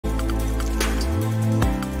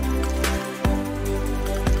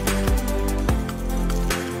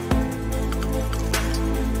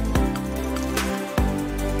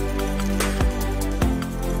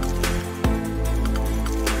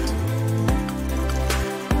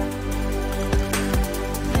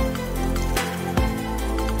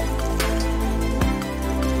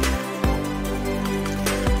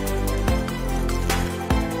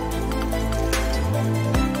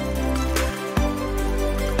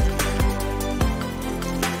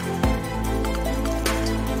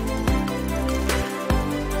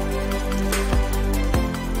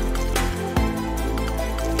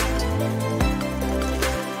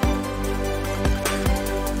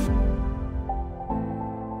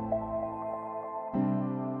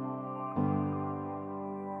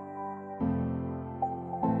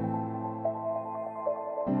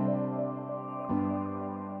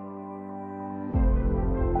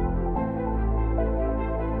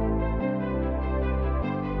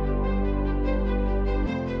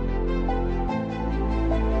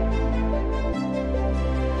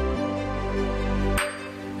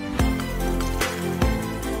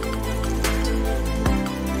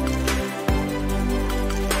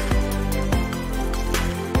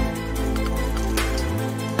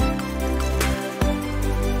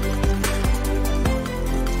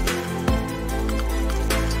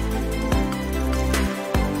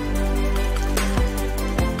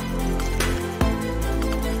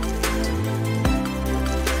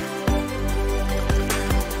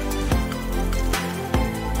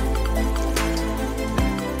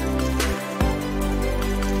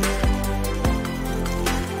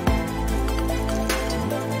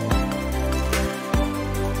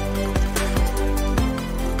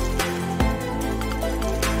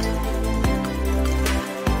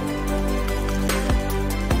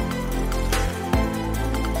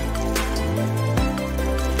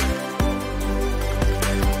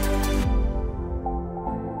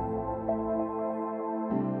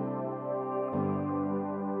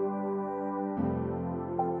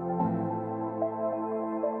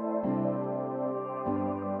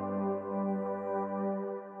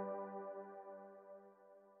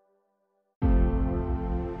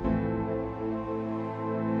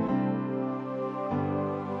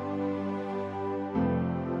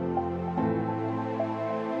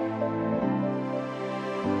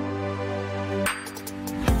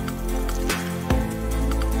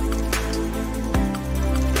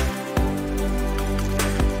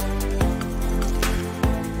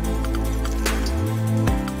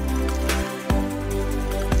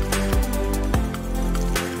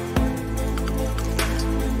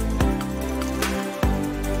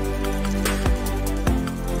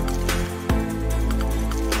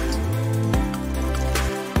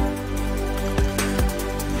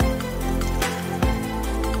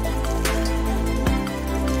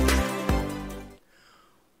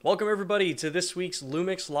Welcome everybody to this week's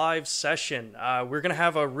LUMIX live session. We're going to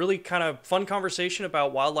have a really kind of fun conversation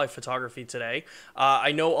about wildlife photography today.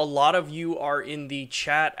 I know a lot of you are in the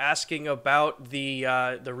chat asking about the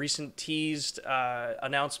recent teased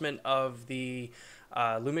announcement of the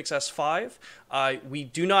LUMIX S5. We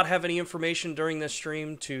do not have any information during this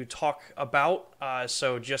stream to talk about,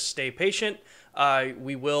 so just stay patient.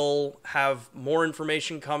 We will have more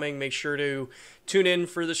information coming. Make sure to tune in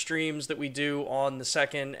for the streams that we do on the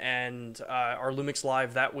 2nd and our LUMIX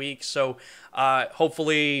Live that week. So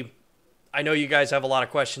hopefully, I know you guys have a lot of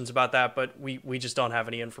questions about that, but we just don't have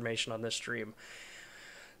any information on this stream.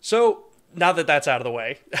 So now that that's out of the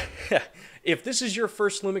way, if this is your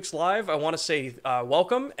first LUMIX Live, I want to say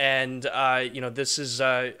welcome. And, this is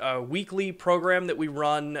a weekly program that we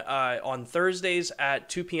run on Thursdays at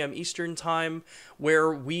 2 p.m. Eastern Time,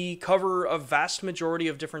 where we cover a vast majority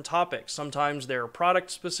of different topics. Sometimes they're product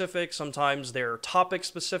specific, sometimes they're topic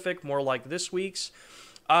specific, more like this week's.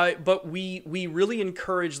 But we really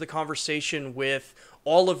encourage the conversation with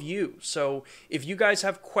all of you. So if you guys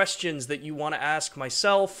have questions that you want to ask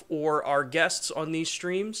myself or our guests on these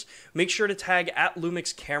streams, make sure to tag at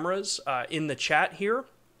LUMIX Cameras in the chat here.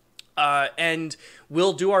 And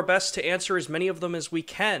we'll do our best to answer as many of them as we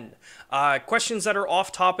can. Questions that are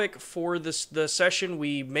off topic for the session,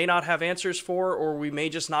 we may not have answers for, or we may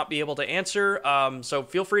just not be able to answer. So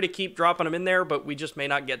feel free to keep dropping them in there, but we just may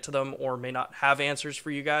not get to them or may not have answers for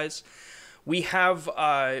you guys. We have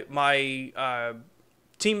my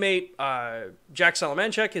teammate Jack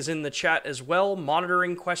Salamanchek is in the chat as well,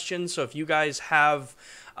 monitoring questions. So if you guys have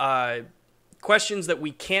questions that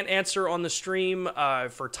we can't answer on the stream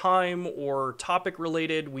for time or topic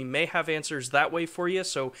related, we may have answers that way for you,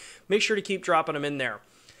 so make sure to keep dropping them in there.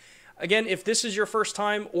 Again, if this is your first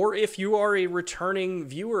time or if you are a returning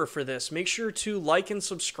viewer for this, make sure to like and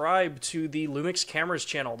subscribe to the LUMIX Cameras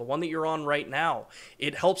channel, the one that you're on right now.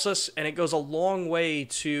 It helps us and it goes a long way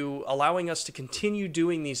to allowing us to continue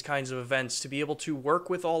doing these kinds of events, to be able to work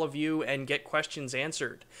with all of you and get questions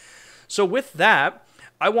answered. So with that,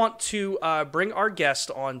 I want to bring our guest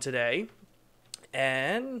on today,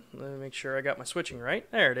 and let me make sure I got my switching right.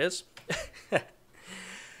 There it is.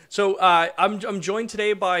 So I'm joined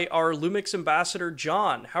today by our LUMIX ambassador,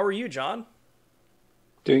 John. How are you, John?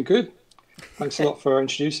 Doing good. Thanks a lot for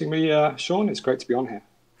introducing me, Sean. It's great to be on here.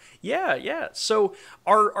 Yeah. So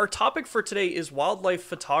our topic for today is wildlife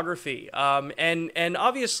photography, and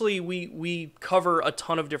obviously we cover a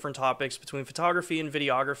ton of different topics between photography and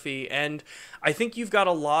videography, and I think you've got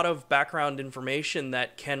a lot of background information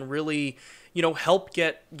that can really, help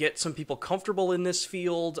get some people comfortable in this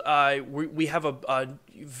field. We have a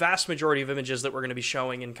vast majority of images that we're going to be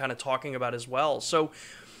showing and kind of talking about as well. So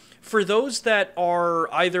for those that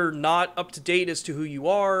are either not up to date as to who you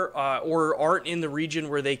are or aren't in the region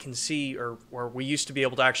where they can see, or where we used to be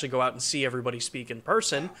able to actually go out and see everybody speak in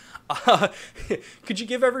person, could you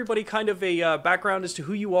give everybody kind of a background as to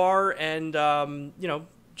who you are and,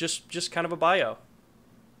 just kind of a bio?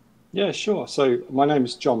 Yeah, sure. So my name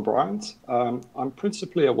is John Bryant. I'm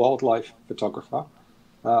principally a wildlife photographer.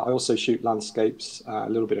 I also shoot landscapes, a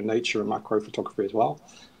little bit of nature and macro photography as well.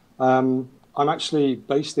 I'm actually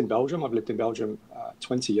based in Belgium. I've lived in Belgium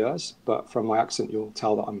 20 years, but from my accent, you'll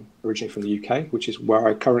tell that I'm originally from the UK, which is where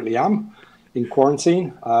I currently am in quarantine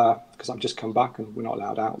because I've just come back and we're not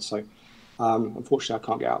allowed out. So unfortunately, I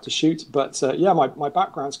can't get out to shoot. But yeah, my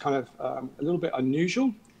background's kind of a little bit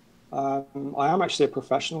unusual. I am actually a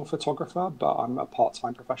professional photographer, but I'm a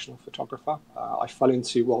part-time professional photographer. I fell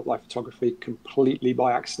into wildlife photography completely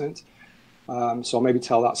by accident. So I'll maybe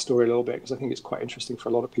tell that story a little bit because I think it's quite interesting for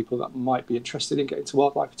a lot of people that might be interested in getting into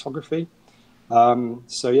wildlife photography.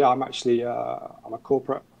 So yeah, I'm actually I'm a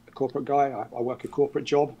corporate guy. I work a corporate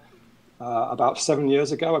job. About 7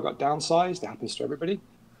 years ago, I got downsized. It happens to everybody,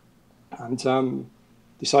 and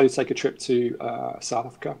decided to take a trip to South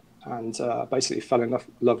Africa and basically fell in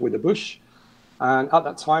love with the bush. And at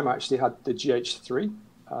that time, I actually had the GH3.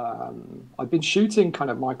 I've been shooting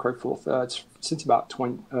kind of micro four thirds since about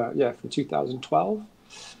from 2012.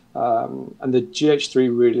 And the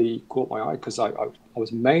GH3 really caught my eye because I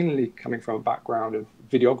was mainly coming from a background of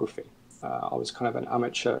videography. I was kind of an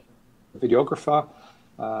amateur videographer,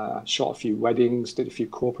 shot a few weddings, did a few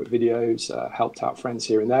corporate videos, helped out friends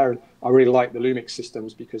here and there. And I really liked the LUMIX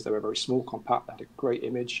systems because they were very small, compact, they had a great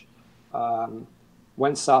image.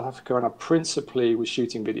 Went to South Africa and I principally was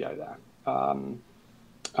shooting video there.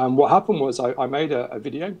 And what happened was I made a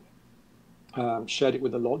video, shared it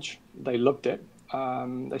with the lodge. They loved it.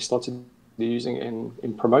 They started using it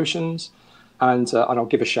in promotions. And I'll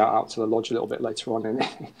give a shout out to the lodge a little bit later on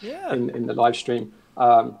in the live stream.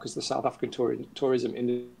 because the South African tourism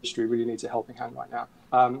industry really needs a helping hand right now.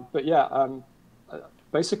 But yeah,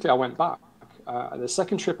 basically I went back. The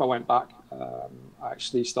second trip I went back, I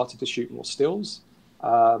actually started to shoot more stills.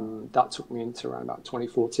 That took me into around about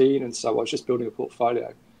 2014, and so I was just building a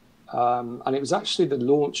portfolio. And it was actually the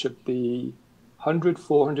launch of the 100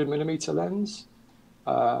 400 millimeter lens,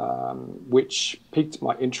 which piqued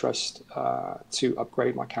my interest to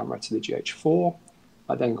upgrade my camera to the GH4.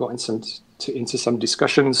 I then got into some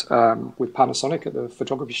discussions with Panasonic at the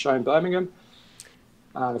photography show in Birmingham,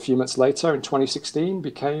 and a few months later, in 2016,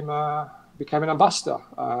 became an ambassador,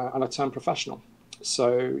 and I turned professional.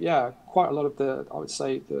 So yeah, quite a lot of I would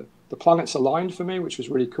say the planets aligned for me, which was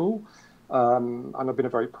really cool. And I've been a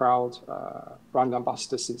very proud brand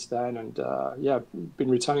ambassador since then. And yeah, been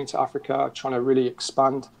returning to Africa, trying to really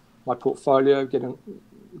expand my portfolio, getting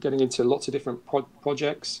into lots of different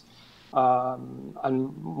projects.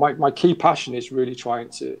 And my key passion is really trying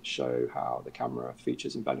to show how the camera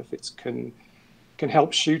features and benefits can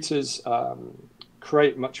help shooters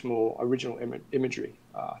create much more original imagery.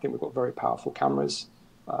 I think we've got very powerful cameras.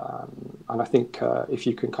 And I think if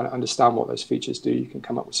you can kind of understand what those features do, you can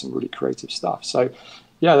come up with some really creative stuff. So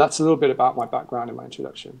yeah, that's a little bit about my background and my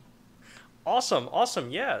introduction.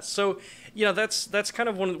 Awesome. Yeah. So, that's kind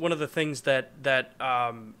of one of the things that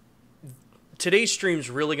today's stream is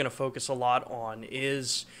really going to focus a lot on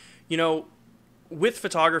is, with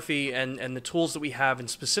photography and the tools that we have, and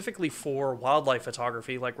specifically for wildlife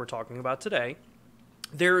photography, like we're talking about today,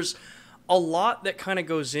 there's a lot that kind of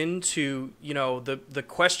goes into, the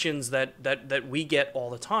questions that we get all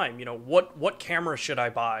the time. What camera should I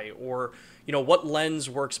buy? Or, what lens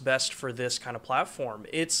works best for this kind of platform?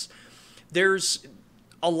 There's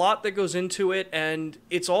a lot that goes into it, and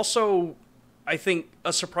it's also, I think,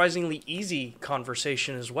 a surprisingly easy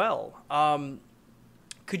conversation as well.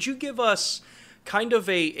 Could you give us kind of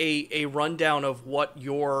a rundown of what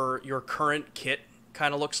your current kit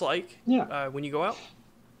kind of looks like when you go out?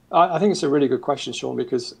 I think it's a really good question, Sean,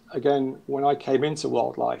 because again, when I came into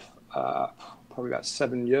wildlife, probably about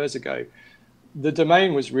 7 years ago, the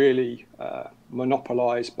domain was really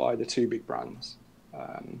monopolized by the two big brands.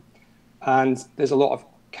 And there's a lot of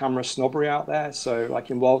camera snobbery out there. So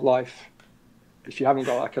like in wildlife, if you haven't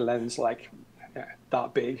got like a lens like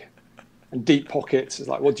that big and deep pockets, it's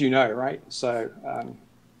like, what do you know, right? So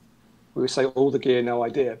we would say all the gear, no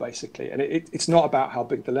idea, basically. And it's not about how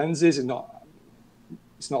big the lens is, and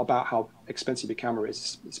it's not about how expensive your camera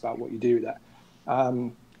is. It's about what you do with that.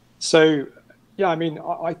 So yeah, I mean,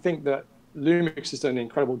 I think that LUMIX has done an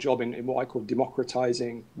incredible job in what I call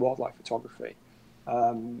democratizing wildlife photography.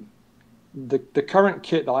 The current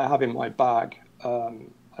kit that I have in my bag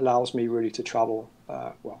allows me really to travel.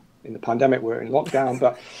 Well, in the pandemic, we're in lockdown,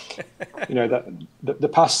 but the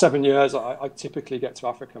past 7 years, I typically get to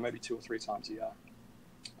Africa maybe 2 or 3 times a year.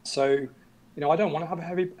 So, I don't want to have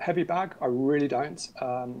a heavy bag. I really don't.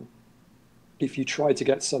 If you try to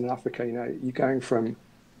get to Southern Africa, you're going from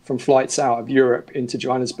flights out of Europe into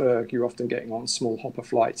Johannesburg, you're often getting on small hopper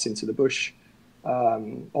flights into the bush.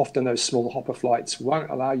 Often those small hopper flights won't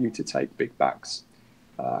allow you to take big bags.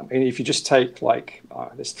 And if you just take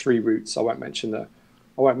there's 3 routes. I won't mention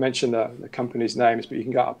the company's names, but you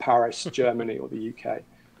can go out of Paris, Germany, or the UK,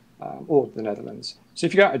 or the Netherlands. So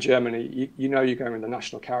if you go out of Germany, you're going with the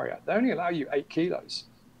national carrier. They only allow you 8 kilos.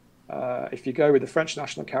 If you go with the French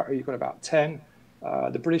national carrier, you've got about 10.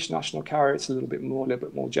 The British national carrier, it's a little bit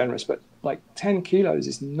more generous, but like 10 kilos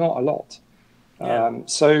is not a lot. Yeah.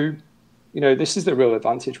 So, this is the real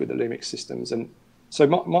advantage with the LUMIX systems. And so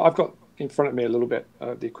I've got in front of me a little bit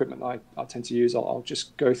of the equipment I tend to use. I'll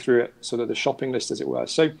just go through it, sort of the shopping list, as it were.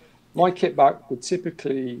 So my kit bag would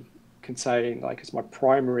typically contain, as my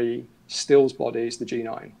primary stills body is the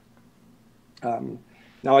G9.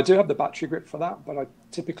 Now I do have the battery grip for that, but I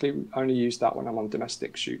typically only use that when I'm on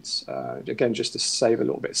domestic shoots, again, just to save a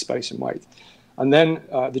little bit of space and weight. And then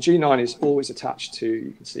the G9 is always attached to,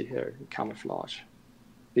 you can see here, camouflage,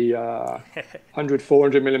 the 100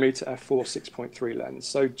 400 millimeter f4 6.3 lens.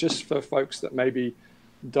 So just for folks that maybe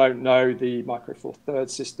don't know the Micro Four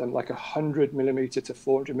Thirds system, like 100 millimeter to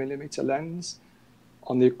 400 millimeter lens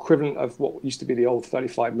on the equivalent of what used to be the old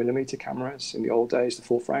 35 millimeter cameras in the old days, the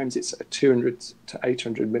full frames, it's a 200 to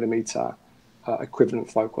 800 millimeter equivalent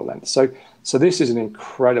focal length. So this is an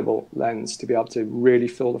incredible lens to be able to really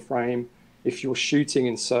fill the frame. If you're shooting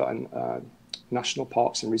in certain national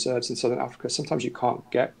parks and reserves in Southern Africa, sometimes you can't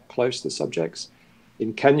get close to subjects.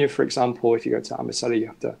 In Kenya, for example, if you go to Amboseli, you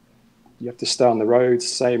have to stay on the roads.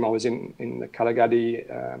 Same, I was in the Kalagadi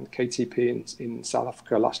KTP in South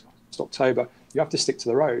Africa last October. you have to stick to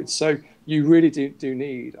the road. So you really do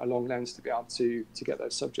need a long lens to be able to get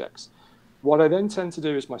those subjects. What I then tend to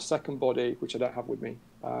do is my second body, which I don't have with me.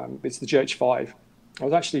 It's the GH5. I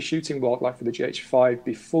was actually shooting wildlife with the GH5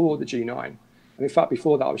 before the G9. And in fact,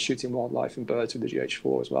 before that, I was shooting wildlife and birds with the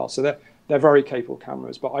GH4 as well. So they're very capable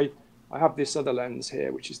cameras. But I have this other lens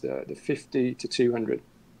here, which is the 50 to 200.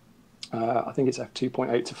 I think it's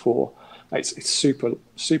f2.8 to 4. It's super,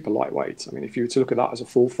 super lightweight. I mean, if you were to look at that as a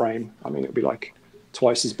full frame, I mean, it would be like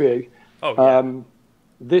twice as big. Oh, yeah.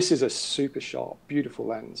 This is a super sharp, beautiful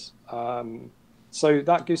lens. So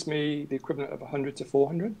that gives me the equivalent of 100 to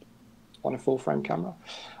 400 on a full frame camera.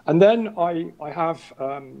 And then I have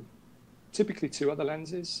typically two other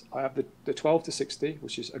lenses. I have the 12 to 60,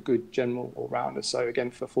 which is a good general all-rounder. So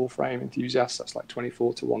again, for full frame enthusiasts, that's like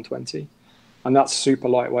 24 to 120. And that's super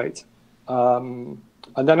lightweight.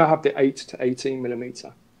 And then I have the 8 to 18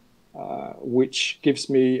 millimeter, which gives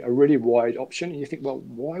me a really wide option. And you think, well,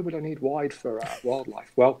 why would I need wide for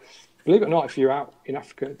wildlife? Well, believe it or not, if you're out in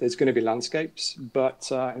Africa, there's going to be landscapes. But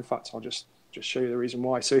in fact, I'll just show you the reason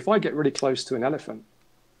why. So if I get really close to an elephant,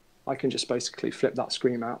 I can just basically flip that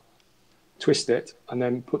screen out, twist it, and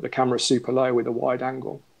then put the camera super low with a wide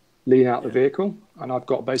angle, lean out the vehicle. And I've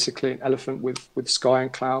got basically an elephant with sky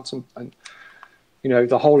and clouds and you know,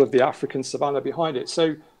 the whole of the African savanna behind it.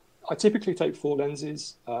 So I typically take 4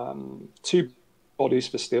 lenses, 2 bodies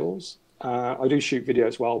for stills. I do shoot video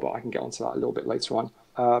as well, but I can get onto that a little bit later on.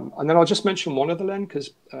 And then I'll just mention one other lens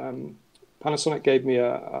because Panasonic gave me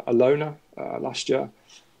a loaner last year,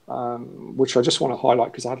 which I just want to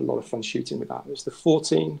highlight because I had a lot of fun shooting with that. It was the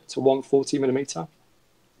 14 to 140 millimeter.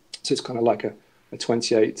 So it's kind of like a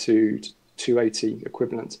 28 to 280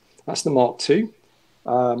 equivalent. That's the Mark II.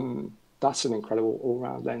 That's an incredible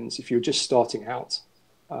all-round lens. If you're just starting out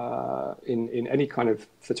in any kind of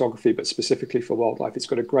photography, but specifically for wildlife, it's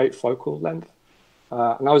got a great focal length.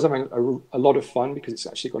 And I was having a lot of fun because it's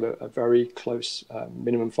actually got a very close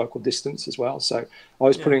minimum focal distance as well. So I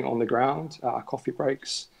was putting it on the ground at our coffee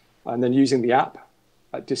breaks and then using the app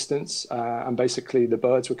at distance. And basically the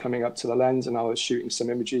birds were coming up to the lens and I was shooting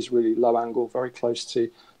some images, really low angle, very close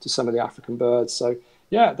to some of the African birds. So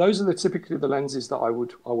yeah, those are typically the lenses that I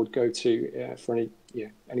would go to for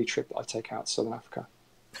any trip that I take out to Southern Africa.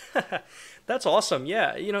 That's awesome.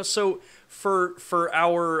 Yeah, you know, so for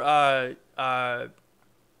our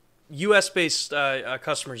U.S. based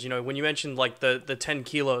customers, you know, when you mentioned like the 10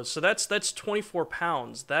 kilos, so that's 24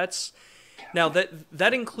 pounds. Now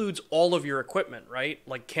that includes all of your equipment, right?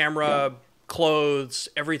 Like camera, clothes,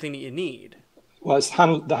 everything that you need. Well, it's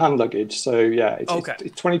the hand luggage. So yeah,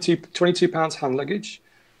 it's 22 pounds hand luggage.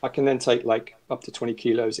 I can then take like up to 20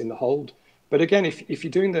 kilos in the hold. But again, if you're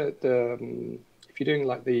doing if you're doing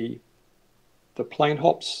like the plane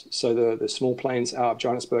hops, so the small planes out of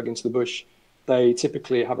Johannesburg into the bush, they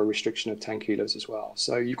typically have a restriction of 10 kilos as well.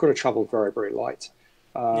 So you've got to travel very, very light.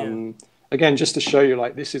 Again, just to show you,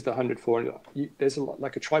 like this is the 100 400. There's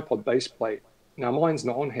like a tripod base plate. Now mine's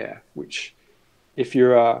not on here, which if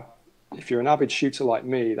you're an avid shooter like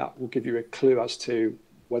me, that will give you a clue as to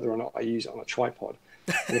whether or not I use it on a tripod.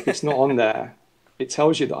 And if it's not on there, it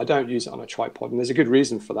tells you that I don't use it on a tripod. And there's a good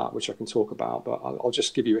reason for that, which I can talk about, but I'll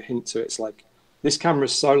just give you a hint to it. It's like, this camera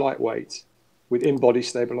is so lightweight with in-body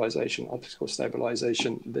stabilization, optical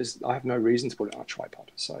stabilization. I have no reason to put it on a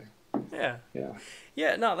tripod. So yeah.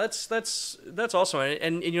 No, that's awesome.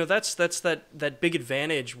 And you know, that's that big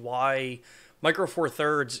advantage why Micro Four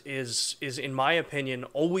Thirds is in my opinion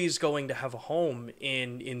always going to have a home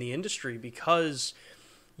in the industry because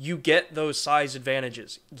you get those size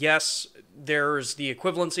advantages. Yes, there's the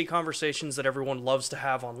equivalency conversations that everyone loves to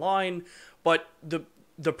have online, but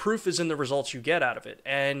the proof is in the results you get out of it.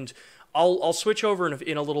 And I'll switch over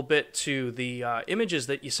in a little bit to the images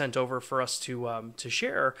that you sent over for us to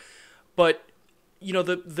share. But you know,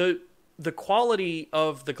 the quality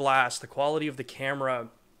of the glass, the quality of the camera,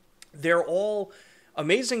 they're all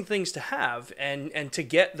amazing things to have and to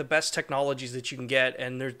get the best technologies that you can get.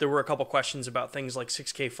 And there were a couple questions about things like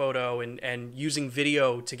 6K photo and using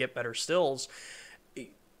video to get better stills.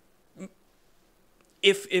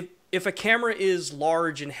 If a camera is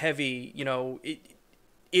large and heavy, you know,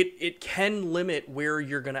 it can limit where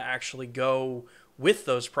you're going to actually go with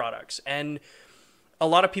those products. And a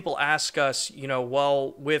lot of people ask us, you know,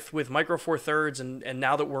 well, with Micro Four Thirds and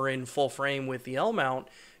now that we're in full frame with the L mount,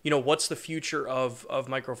 you know, what's the future of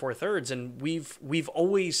Micro Four Thirds? And we've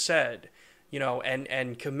always said, you know,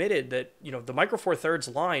 and committed that, you know, the Micro Four Thirds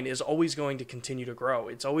line is always going to continue to grow.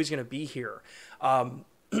 It's always going to be here.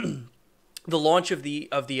 The launch of the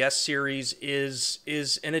S series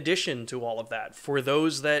is an addition to all of that. For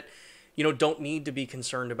those that, don't need to be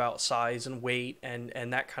concerned about size and weight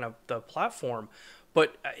and that kind of the platform.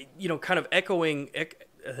 But, kind of echoing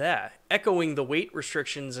the weight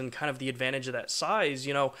restrictions and kind of the advantage of that size,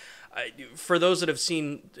 for those that have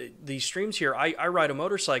seen these streams here, I ride a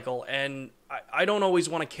motorcycle, and I don't always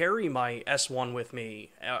want to carry my S1 with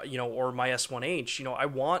me, or my S1H. I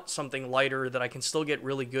want something lighter that I can still get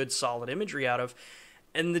really good solid imagery out of.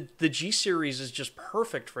 And the G series is just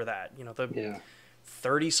perfect for that. The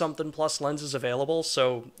 30 something plus lenses available.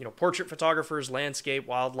 So, portrait photographers, landscape,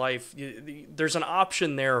 wildlife, there's an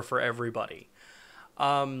option there for everybody.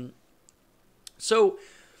 So,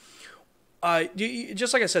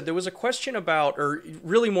 just like I said, there was a question about, or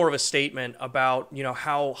really more of a statement about,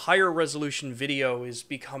 how higher resolution video is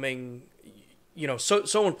becoming,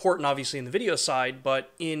 so important, obviously, in the video side,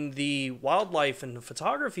 but in the wildlife and the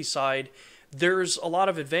photography side, there's a lot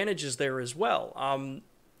of advantages there as well.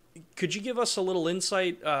 Could you give us a little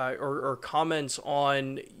insight or comments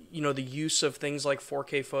on, the use of things like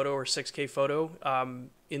 4K photo or 6K photo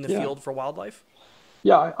in the field for wildlife?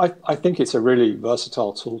 Yeah, I think it's a really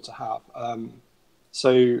versatile tool to have.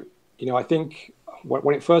 So, I think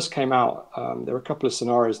when it first came out, there were a couple of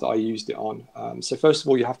scenarios that I used it on. So first of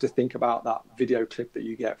all, you have to think about that video clip that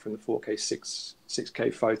you get from the 4K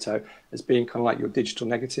 6K photo as being kind of like your digital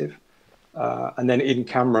negative. And then in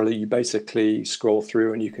camera, you basically scroll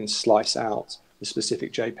through and you can slice out the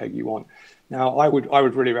specific JPEG you want. Now, I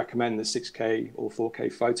would really recommend the 6K or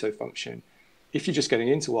 4K photo function if you're just getting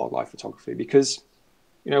into wildlife photography, because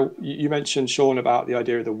you mentioned, Sean, about the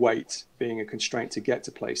idea of the weight being a constraint to get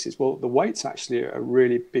to places. Well, the weight's actually a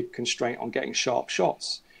really big constraint on getting sharp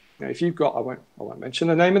shots. If you've got, I won't mention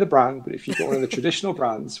the name of the brand, but if you've got one of the traditional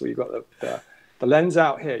brands where you've got the lens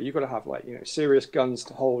out here, you've got to have serious guns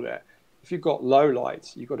to hold it. If you've got low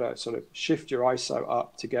light, you've got to sort of shift your ISO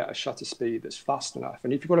up to get a shutter speed that's fast enough.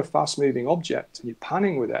 And if you've got a fast moving object and you're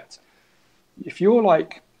panning with it, if your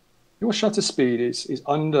shutter speed is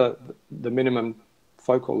under the minimum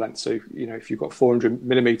focal length, so if you've got 400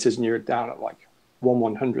 millimeters and you're down at like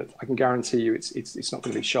 1/100th, I can guarantee you it's not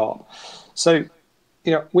going to be sharp. So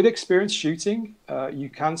with experience shooting, you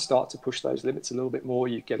can start to push those limits a little bit more.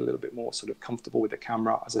 You get a little bit more sort of comfortable with the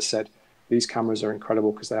camera. As I said, these cameras are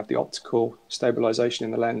incredible because they have the optical stabilization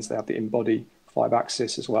in the lens. They have the in-body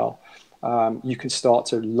 5-axis as well. You can start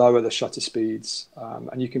to lower the shutter speeds,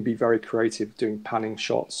 and you can be very creative doing panning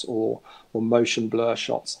shots or motion blur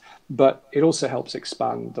shots. But it also helps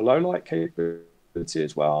expand the low light capability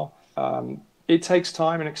as well. It takes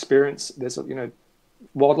time and experience. There's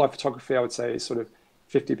wildlife photography, I would say, is sort of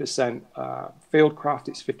 50% field craft.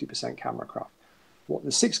 It's 50% camera craft. What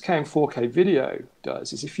the 6K and 4K video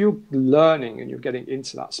does is, if you're learning and you're getting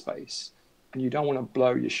into that space and you don't want to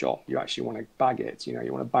blow your shot, you actually want to bag it, you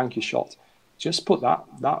want to bank your shot, just put that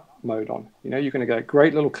mode on. You're going to get a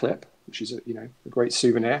great little clip, which is a great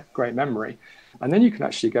souvenir, great memory. And then you can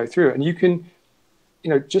actually go through it, and you can,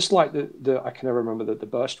 just like the I can never remember the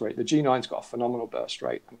burst rate. The G9's got a phenomenal burst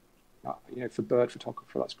rate. For bird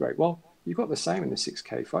photographer, that's great. Well, you've got the same in the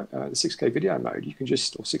 6K video mode. You can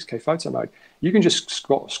just, or 6K photo mode, you can just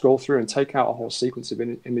scroll through and take out a whole sequence of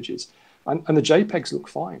images, and the JPEGs look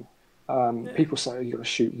fine. People say, oh, you got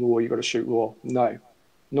to shoot raw. No,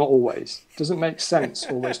 not always. It doesn't make sense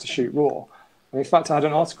always to shoot raw. And in fact, I had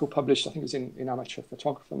an article published, I think it was in Amateur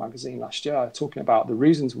Photographer magazine last year, talking about the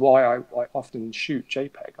reasons why I often shoot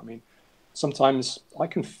JPEG. I mean, sometimes I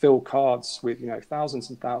can fill cards with thousands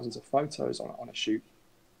and thousands of photos on a shoot.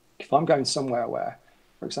 If I'm going somewhere where,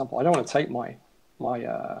 for example, I don't want to take my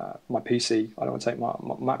PC, I don't want to take my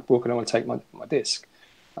MacBook, I don't want to take my disk.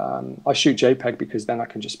 I shoot JPEG because then I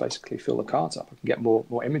can just basically fill the cards up. I can get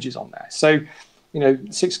more images on there. So,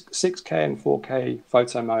 6K and 4K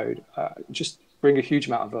photo mode just bring a huge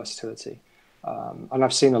amount of versatility. And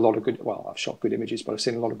I've seen a lot of I've shot good images, but I've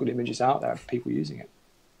seen a lot of good images out there of people using it.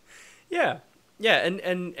 Yeah. Yeah,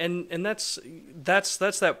 and that's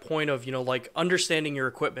that point of, like understanding your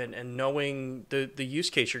equipment and knowing the use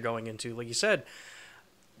case you're going into. Like you said,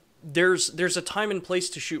 there's a time and place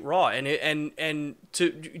to shoot raw, and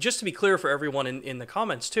to just to be clear for everyone in the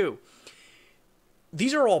comments too,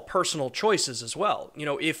 these are all personal choices as well.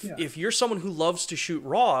 If you're someone who loves to shoot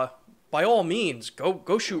raw, by all means,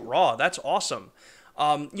 go shoot raw. That's awesome.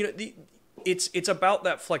 It's about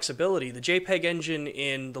that flexibility. The JPEG engine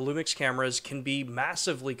in the LUMIX cameras can be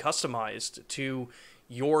massively customized to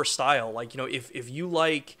your style. Like, if you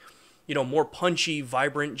like, more punchy,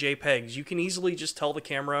 vibrant JPEGs, you can easily just tell the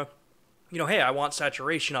camera, hey, I want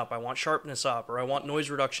saturation up, I want sharpness up, or I want noise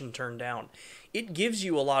reduction turned down. It gives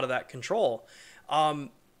you a lot of that control. And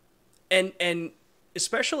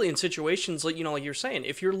especially in situations like, like you're saying,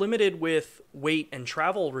 if you're limited with weight and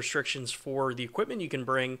travel restrictions for the equipment you can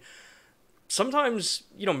bring, sometimes,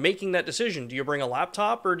 making that decision, do you bring a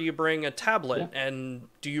laptop or do you bring a tablet? Yeah. And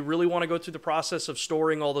do you really want to go through the process of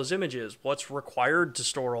storing all those images? What's required to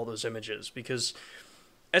store all those images? Because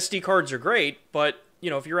SD cards are great, but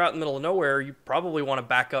if you're out in the middle of nowhere, you probably want to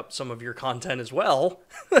back up some of your content as well.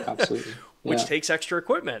 Absolutely. Which takes extra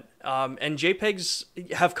equipment. And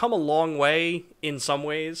JPEGs have come a long way in some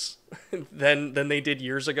ways than they did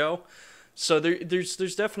years ago. So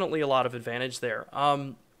there's definitely a lot of advantage there.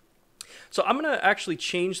 So I'm going to actually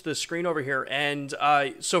change the screen over here. And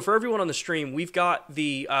so for everyone on the stream, we've got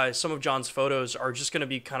the some of Jon's photos are just going to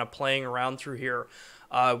be kind of playing around through here,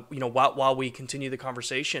 while we continue the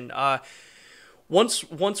conversation. Once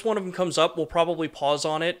one of them comes up, we'll probably pause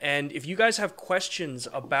on it. And if you guys have questions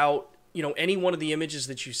about any one of the images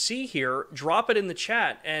that you see here, drop it in the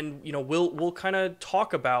chat, and we'll kind of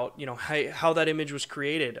talk about how that image was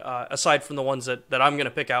created. Aside from the ones that I'm going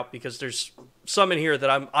to pick out, because there's some in here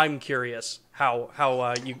that I'm curious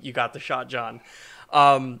how you got the shot, Jon.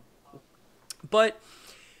 But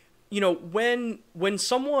when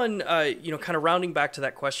someone kind of rounding back to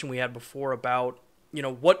that question we had before about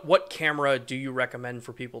what camera do you recommend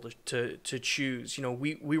for people to choose?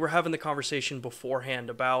 We were having the conversation beforehand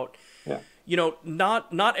about,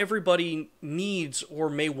 not everybody needs or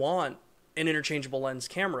may want an interchangeable lens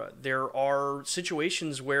camera. There are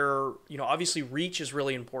situations where, obviously reach is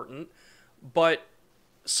really important, but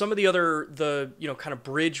some of the kind of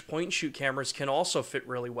bridge point and shoot cameras can also fit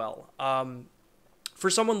really well. For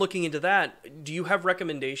someone looking into that, do you have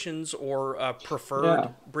recommendations or a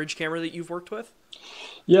preferred bridge camera that you've worked with?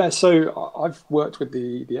 Yeah, so I've worked with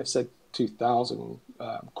the FZ2000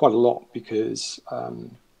 quite a lot because,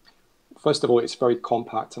 first of all, it's very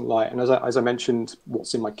compact and light. And as I mentioned,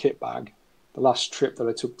 what's in my kit bag, the last trip that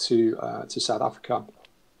I took to South Africa,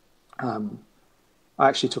 I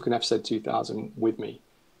actually took an FZ2000 with me.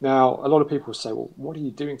 Now, a lot of people say, well, what are you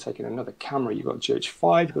doing taking another camera? You've got a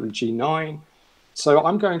GH5, you've got a G9. So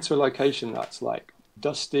I'm going to a location that's like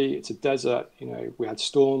dusty, it's a desert, we had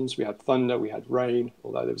storms, we had thunder, we had rain.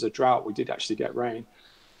 Although there was a drought, we did actually get rain.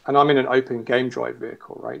 And I'm in an open game drive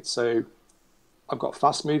vehicle, right? So I've got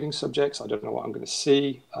fast moving subjects. I don't know what I'm going to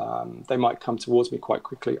see. They might come towards me quite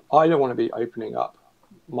quickly. I don't want to be opening up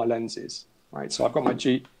my lenses, right? So I've got my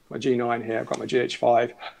G9 here, I've got my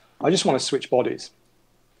GH5. I just want to switch bodies.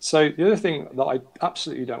 So the other thing that I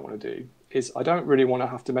absolutely don't want to do is I don't really want to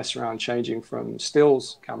have to mess around changing from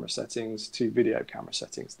stills camera settings to video camera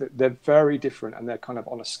settings. They're very different, and they're kind of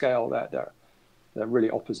on a scale they're really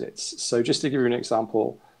opposites. So just to give you an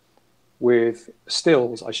example, with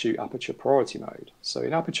stills, I shoot aperture priority mode. So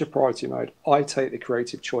in aperture priority mode, I take the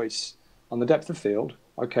creative choice on the depth of field.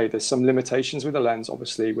 Okay, there's some limitations with the lens,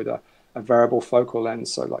 obviously, with a variable focal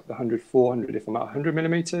lens. So like the 100-400, if I'm at 100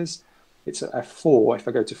 millimeters, it's at f4. If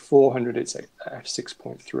I go to 400, it's at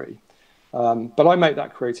f6.3. But I make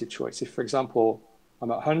that creative choice. If, for example,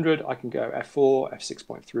 I'm at 100, I can go f4,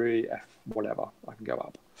 f6.3, f whatever, I can go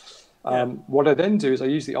up. What I then do is I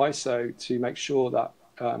use the ISO to make sure that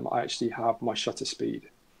I actually have my shutter speed.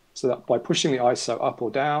 So that by pushing the ISO up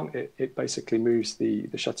or down, it basically moves the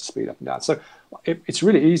shutter speed up and down. So it's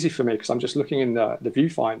really easy for me because I'm just looking in the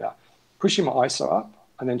viewfinder, pushing my ISO up,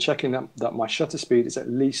 and then checking that my shutter speed is at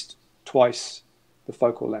least twice the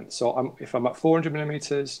focal length. So if I'm at 400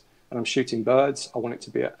 millimeters, and I'm shooting birds, I want it to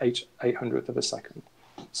be at 800th of a second.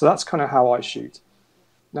 So that's kind of how I shoot.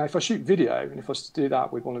 Now, if I shoot video, and if I was to do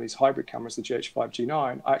that with one of these hybrid cameras, the GH5,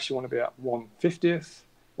 G9, I actually want to be at 1/50th.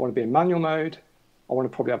 I want to be in manual mode. I want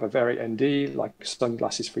to probably have a very ND, like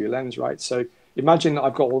sunglasses for your lens, right? So imagine that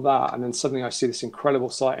I've got all that, and then suddenly I see this incredible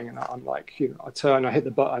sighting, and I'm like, I turn, I hit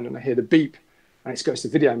the button, and I hear the beep, and it goes to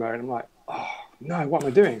video mode, and I'm like, oh, no, what am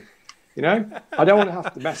I doing? I don't want to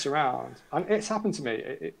have to mess around. And it's happened to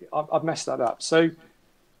me. I've messed that up. So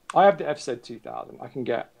I have the FZ2000. I can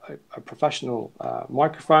get a professional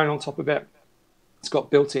microphone on top of it. It's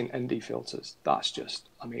got built-in ND filters. That's just,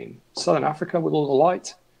 Southern Africa with all the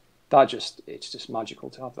light, it's just magical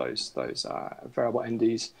to have those variable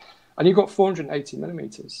NDs. And you've got 480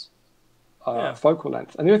 millimeters focal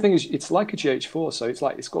length. And the other thing is it's like a GH4. So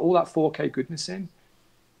it's got all that 4K goodness in.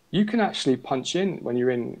 You can actually punch in when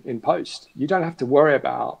you're in post. You don't have to worry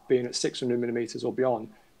about being at 600 millimeters or beyond.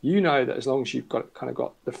 You know that as long as you've got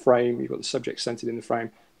the frame, you've got the subject centered in the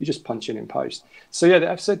frame, you just punch in post. So yeah, the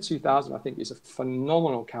FZ2000 I think is a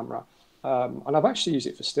phenomenal camera, and I've actually used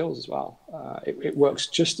it for stills as well. It works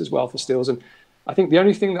just as well for stills, and I think the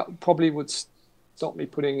only thing that probably would stop me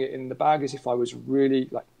putting it in the bag is if I was really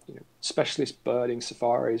specialist birding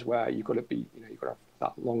safaris where you've got to be, you've got to have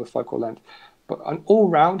that longer focal length. But an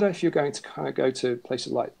all-rounder, if you're going to kind of go to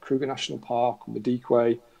places like Kruger National Park,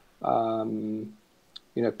 Madikwe,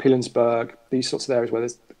 Pilanesberg, these sorts of areas where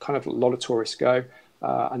there's kind of a lot of tourists go,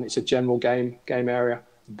 and it's a general game area,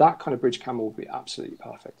 that kind of bridge camera will be absolutely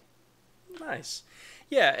perfect. Nice.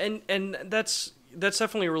 Yeah, and that's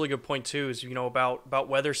definitely a really good point too, is, about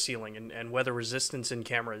weather sealing and weather resistance in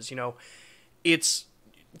cameras.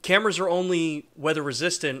 Cameras are only weather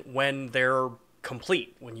resistant when they're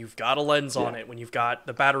complete, when you've got a lens on it, when you've got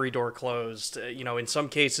the battery door closed. In some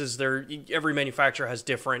cases, every manufacturer has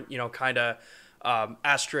different, kind of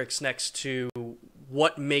asterisks next to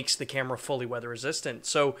what makes the camera fully weather resistant.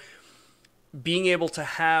 So being able to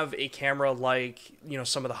have a camera like,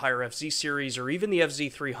 some of the higher FZ series or even the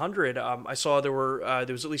FZ300, I saw there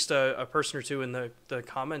was at least a person or two in the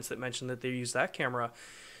comments that mentioned that they use that camera.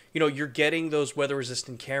 You're getting those weather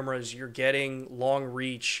resistant cameras, you're getting long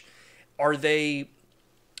reach. Are they,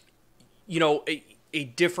 a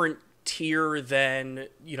different tier than,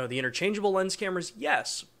 the interchangeable lens cameras?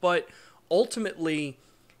 Yes, but ultimately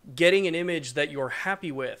getting an image that you're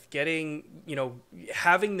happy with,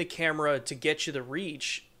 having the camera to get you the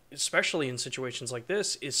reach, especially in situations like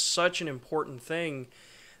this, is such an important thing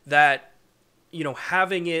that,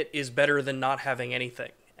 having it is better than not having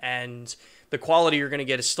anything. And the quality you're going to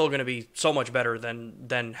get is still going to be so much better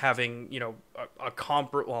than having, a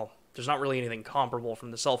comparable, there's not really anything comparable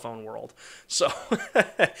from the cell phone world. So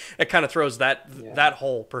it kind of throws that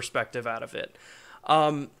whole perspective out of it.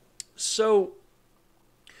 So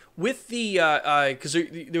with the, because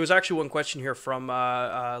there was actually one question here from,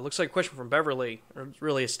 looks like a question from Beverly, or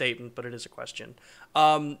really a statement, but it is a question,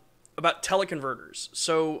 about teleconverters.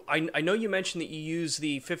 So I know you mentioned that you use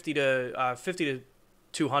the 50 to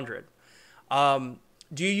 200.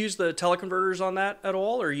 Do you use the teleconverters on that at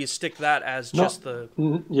all, or you stick that as just the...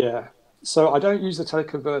 Yeah. So I don't use the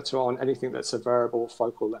teleconverter on anything that's a variable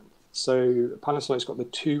focal length. So Panasonic's got the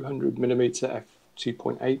 200 millimeter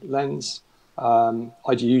f2.8 lens.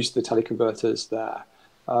 I'd use the teleconverters there.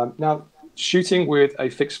 Now, shooting with a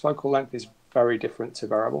fixed focal length is very different to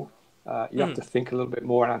variable. You have to think a little bit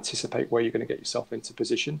more and anticipate where you're going to get yourself into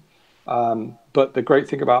position. But the great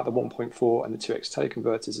thing about the 1.4 and the 2x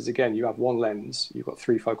teleconverters is, again, you have one lens, you've got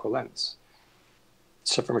 3 focal lengths.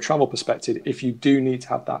 So from a travel perspective, if you do need to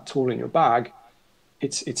have that tool in your bag,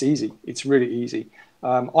 it's easy. It's really easy.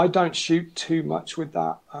 I don't shoot too much with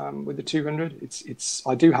that, with the 200.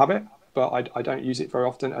 I do have it, but I don't use it very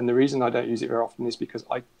often. And the reason I don't use it very often is because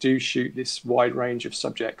I do shoot this wide range of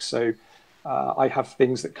subjects. So I have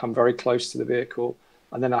things that come very close to the vehicle.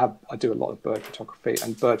 And then I do a lot of bird photography,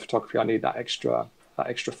 and bird photography, I need that extra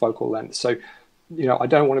focal length. So, I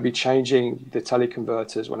don't want to be changing the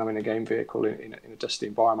teleconverters when I'm in a game vehicle in a dusty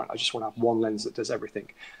environment. I just want to have one lens that does everything.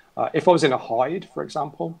 If I was in a hide, for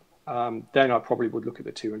example, then I probably would look at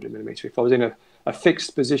the 200 millimeter. If I was in a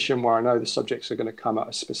fixed position where I know the subjects are going to come at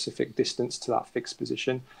a specific distance to that fixed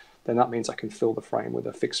position, then that means I can fill the frame with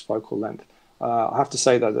a fixed focal length. I have to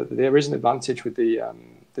say, though, that there is an advantage with the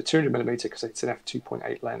 200 millimeter because it's an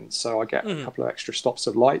f2.8 lens, so I get a couple of extra stops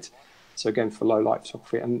of light. So again, for low light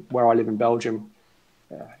photography, and where I live in Belgium,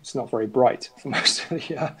 it's not very bright for most of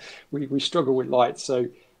the. We struggle with light, so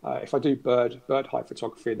if I do bird height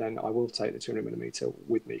photography, then I will take the 200 millimeter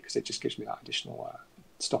with me because it just gives me that additional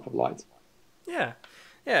stop of light. Yeah.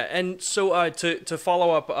 Yeah, and so to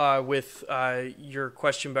follow up with your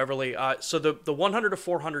question, Beverly, so the 100 to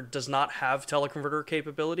 400 does not have teleconverter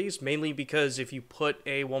capabilities, mainly because if you put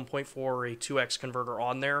a 1.4 or a 2x converter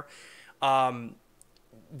on there,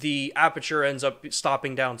 the aperture ends up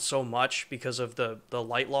stopping down so much because of the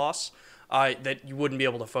light loss that you wouldn't be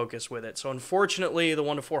able to focus with it. So unfortunately, the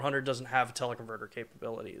 1 to 400 doesn't have teleconverter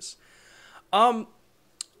capabilities.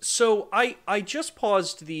 So I just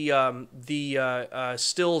paused the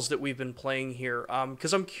stills that we've been playing here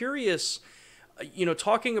because I'm curious,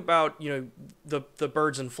 talking about the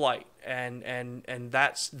birds in flight and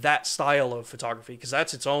that's that style of photography, because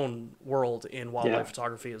that's its own world in wildlife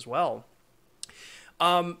photography as well.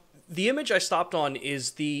 The image I stopped on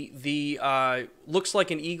is the looks like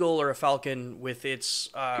an eagle or a falcon with its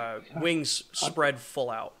wings spread full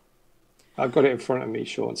out. I've got it in front of me,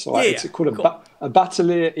 Sean. So it's called a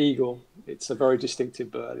Battalier eagle. It's a very distinctive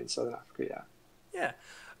bird in Southern Africa. Yeah.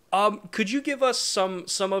 Could you give us some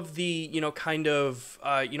of the kind of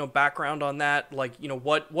background on that? Like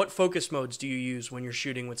what focus modes do you use when you're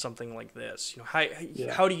shooting with something like this?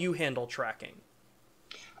 How do you handle tracking?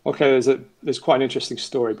 Okay, there's quite an interesting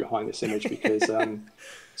story behind this image because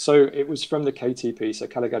So it was from the KTP, so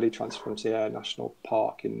Calgary Transfrontier National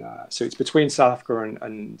Park so it's between South Africa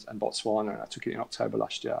and Botswana. And I took it in October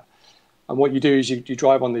last year. And what you do is you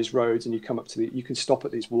drive on these roads and you come up to you can stop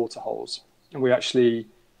at these water holes. And we actually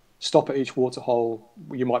stop at each water hole.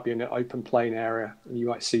 You might be in an open plain area and you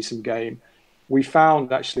might see some game. We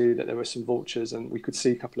found actually that there were some vultures and we could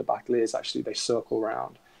see a couple of backleers. Actually, they circle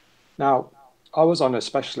around. Now, I was on a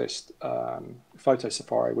specialist photo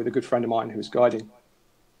safari with a good friend of mine who was guiding.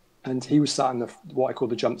 And he was sat in what I call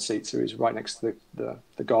the jump seat. So he was right next to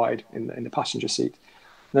the guide in the passenger seat.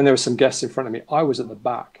 And then there were some guests in front of me. I was at the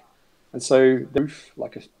back. And so the roof,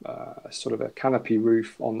 like a sort of a canopy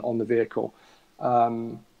roof on the vehicle.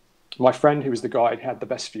 My friend, who was the guide, had the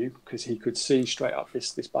best view because he could see straight up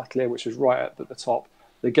this battalier, which was right at the top.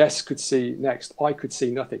 The guests could see next. I could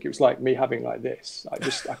see nothing. It was like me having like this. I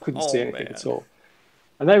couldn't see anything at all.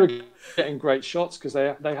 And they were getting great shots because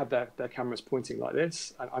they had their cameras pointing like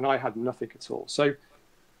this, and I had nothing at all. So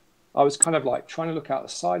I was kind of like trying to look out the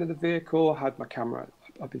side of the vehicle, had my camera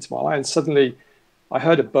up into my eye, and suddenly I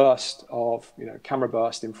heard a burst of, camera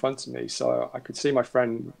burst in front of me. So I could see my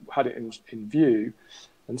friend had it in view,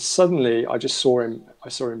 and suddenly I saw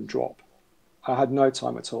him drop. I had no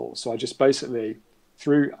time at all. So I just basically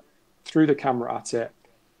threw the camera at it,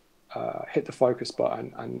 hit the focus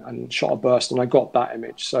button and shot a burst, and I got that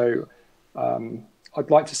image. So I'd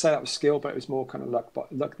like to say that was skill, but it was more kind of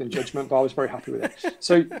luck than judgment, but I was very happy with it.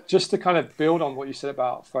 So just to kind of build on what you said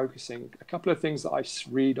about focusing, a couple of things that I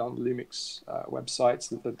read on LUMIX websites,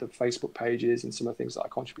 the Facebook pages, and some of the things that I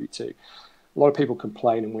contribute to. A lot of people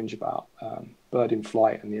complain and whinge about bird in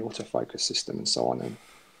flight and the autofocus system and so on. And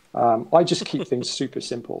I just keep things super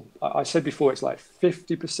simple. I said before, it's like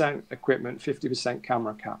 50% equipment, 50%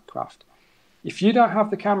 camera craft. If you don't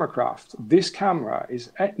have the camera craft,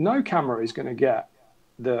 no camera is going to get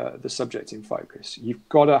the subject in focus. You've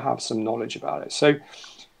got to have some knowledge about it. So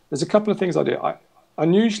there's a couple of things I do.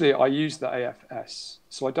 Unusually, I use the AFS.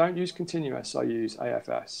 So I don't use continuous, I use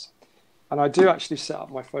AFS. And I do actually set up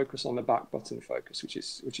my focus on the back button focus, which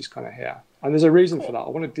is kind of here. And there's a reason for that. I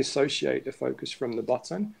want to dissociate the focus from the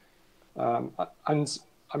button. And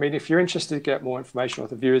I mean, if you're interested to get more information, or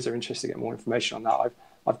the viewers are interested to get more information on that,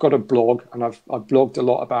 I've got a blog, and I've blogged a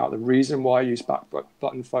lot about the reason why I use back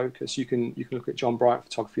button focus. You can look at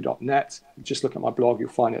johnbryantphotography.net. Just look at my blog, you'll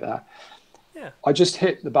find it there. Yeah. I just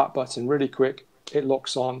hit the back button really quick. It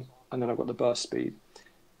locks on, and then I've got the burst speed.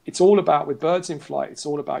 It's all about, with birds in flight, it's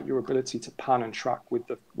all about your ability to pan and track with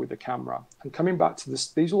the camera. And coming back to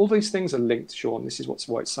this, all these things are linked, Sean. This is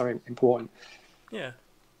why it's so important. Yeah.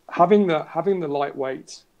 Having the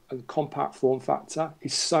lightweight and compact form factor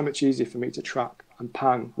is so much easier for me to track and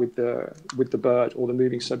pan with the bird or the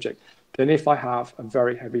moving subject than if I have a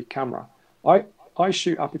very heavy camera. I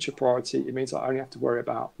shoot aperture priority. It means I only have to worry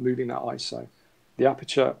about moving that ISO. The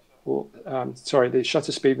aperture the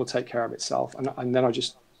shutter speed will take care of itself, and then I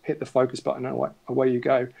just hit the focus button and away you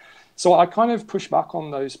go. So I kind of push back on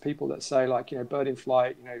those people that say, like, bird in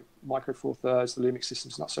flight, micro four thirds, the LUMIX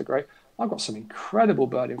system's not so great. I've got some incredible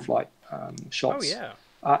bird in flight shots. Oh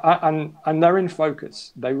yeah. And they're in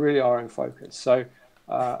focus. They really are in focus. So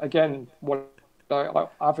again, what I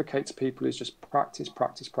advocate to people is just practice,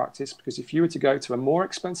 because if you were to go to a more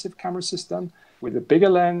expensive camera system with a bigger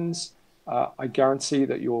lens, I guarantee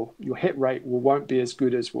that your hit rate won't be as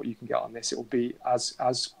good as what you can get on this. It will be as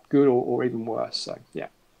good or even worse. So yeah.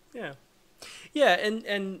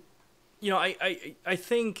 And I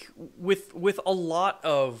think with a lot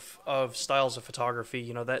of styles of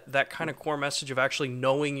photography, that kind of core message of actually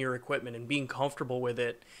knowing your equipment and being comfortable with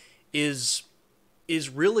it is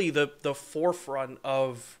really the forefront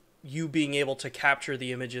of you being able to capture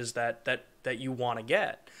the images that you want to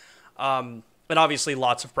get. And obviously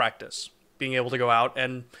lots of practice, being able to go out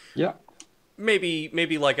and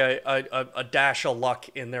maybe like a dash of luck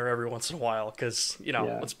in there every once in a while, because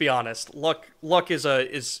let's be honest, luck is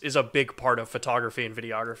a big part of photography and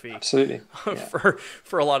videography. Absolutely.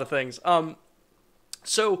 for a lot of things.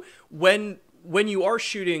 So when you are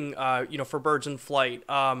shooting for birds in flight,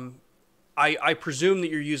 I presume that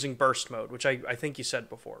you're using burst mode, which I think you said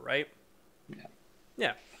before, right?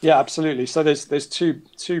 Yeah, absolutely. So there's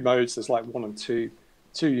two modes. There's like 1 and 2.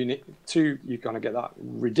 Two, you're going to get that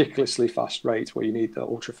ridiculously fast rate where you need the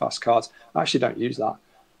ultra fast cards. I actually don't use that.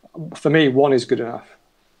 For me, 1 is good enough.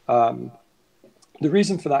 The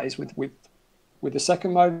reason for that is with the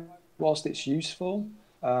second mode, whilst it's useful,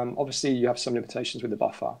 obviously you have some limitations with the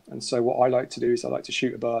buffer. And so what I like to do is I like to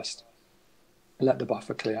shoot a burst, let the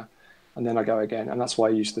buffer clear, and then I go again. And that's why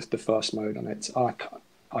I use the first mode on it.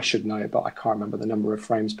 I should know, but I can't remember the number of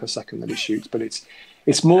frames per second that it shoots. But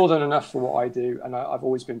it's more than enough for what I do, and I've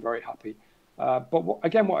always been very happy. But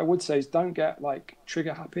again, what I would say is don't get like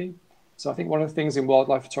trigger happy. So I think one of the things in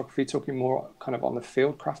wildlife photography, talking more kind of on the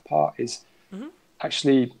fieldcraft part, is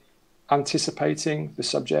actually anticipating the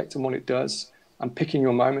subject and what it does and picking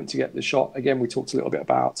your moment to get the shot. Again, we talked a little bit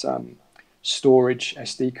about storage,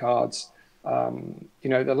 SD cards.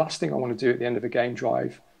 The last thing I want to do at the end of a game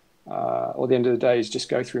drive or the end of the day is just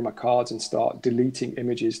go through my cards and start deleting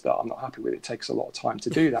images that I'm not happy with. It takes a lot of time to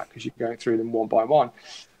do that because you're going through them one by one.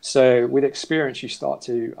 So with experience, you start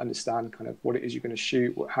to understand kind of what it is you're going to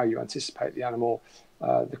shoot, how you anticipate the animal,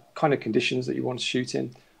 the kind of conditions that you want to shoot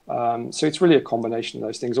in. So it's really a combination of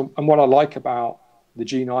those things. And what I like about the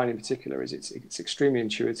G9 in particular is it's extremely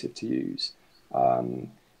intuitive to use.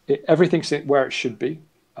 Everything's where it should be.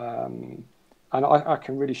 And I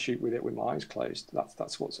can really shoot with it with my eyes closed.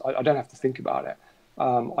 That's I don't have to think about it.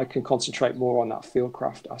 I can concentrate more on that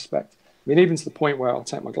fieldcraft aspect. I mean, even to the point where I'll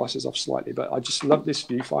take my glasses off slightly, but I just love this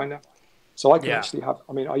viewfinder. So I can actually have,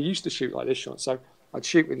 I used to shoot like this, Sean. So I'd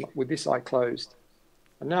shoot with this eye closed.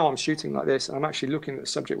 And now I'm shooting like this, and I'm actually looking at the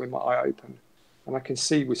subject with my eye open. And I can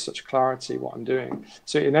see with such clarity what I'm doing.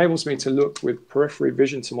 So it enables me to look with periphery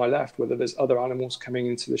vision to my left, whether there's other animals coming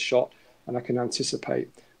into the shot, and I can anticipate.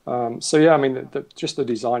 So yeah, just the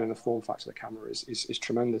design and the form factor of the camera is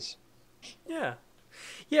tremendous. Yeah.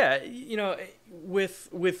 Yeah, with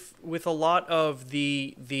a lot of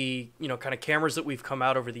the kind of cameras that we've come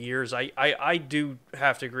out over the years, I do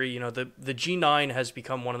have to agree. The G9 has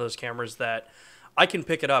become one of those cameras that I can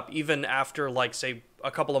pick it up even after, like, say,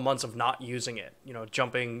 a couple of months of not using it.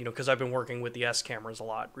 Jumping, because I've been working with the S cameras a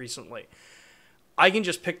lot recently. I can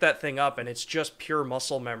just pick that thing up and it's just pure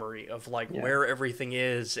muscle memory of where everything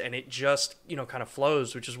is, and it just kind of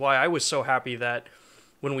flows, which is why I was so happy that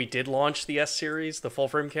when we did launch the S series, the full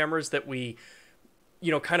frame cameras, that we,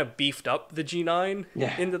 kind of beefed up the G9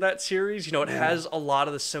 into that series. It has a lot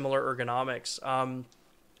of the similar ergonomics.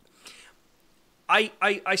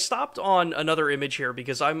 I stopped on another image here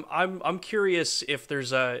because I'm curious if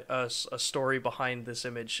there's a story behind this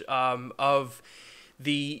image of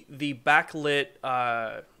the backlit.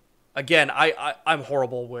 Again, I'm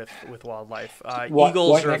horrible with wildlife.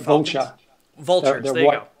 Eagles or vulture. Vultures. There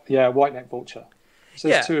you go. Yeah, white-necked vulture. So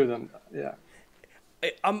there's two of them. Yeah.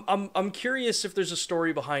 I'm curious if there's a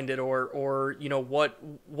story behind it, or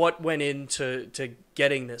what went into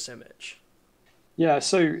getting this image. Yeah,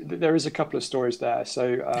 so there is a couple of stories there.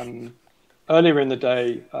 So earlier in the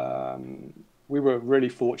day, we were really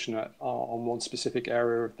fortunate on one specific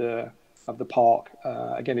area of the park.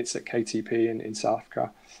 Again, it's at KTP in South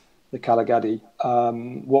Africa, the Kalagadi.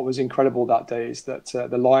 What was incredible that day is that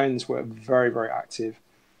the lions were very, very active.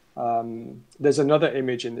 There's another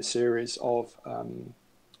image in the series of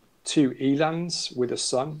two elands with a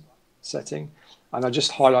sun setting, and I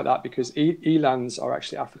just highlight that because elands are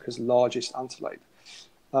actually Africa's largest antelope.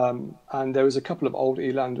 And there was a couple of old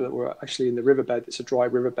eland that were actually in the riverbed. It's a dry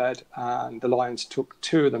riverbed, and the lions took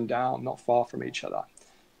two of them down not far from each other.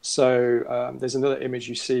 So there's another image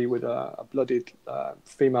you see with a bloodied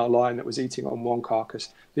female lion that was eating on one carcass.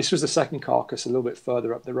 This was the second carcass a little bit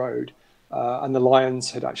further up the road. And the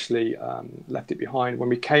lions had actually left it behind. When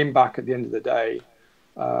we came back at the end of the day,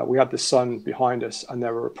 we had the sun behind us, and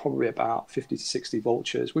there were probably about 50 to 60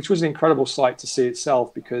 vultures, which was an incredible sight to see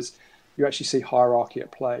itself, because you actually see hierarchy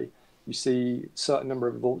at play. You see a certain number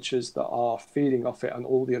of vultures that are feeding off it, and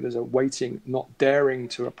all the others are waiting, not daring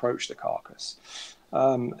to approach the carcass.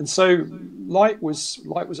 And so light was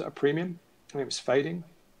at a premium, and it was fading.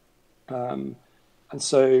 And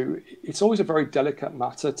so it's always a very delicate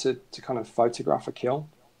matter to kind of photograph a kill.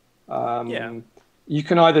 You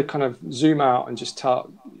can either kind of zoom out and just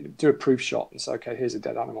do a proof shot and say, okay, here's a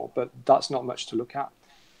dead animal, but that's not much to look at.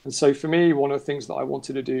 And so for me, one of the things that I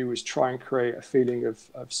wanted to do was try and create a feeling of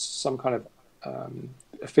some kind of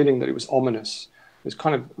a feeling that it was ominous. It was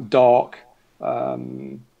kind of dark,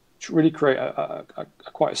 to really create a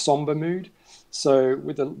quite a somber mood. So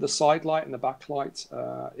with the side light and the backlight,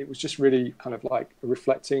 it was just really kind of like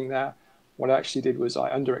reflecting there. What I actually did was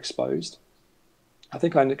I underexposed. I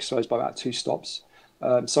think I underexposed by about 2 stops.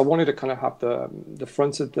 So I wanted to kind of have the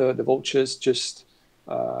front of the vultures just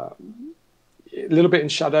a little bit in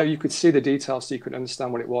shadow. You could see the details so you could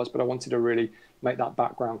understand what it was, but I wanted to really make that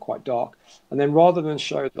background quite dark. And then rather than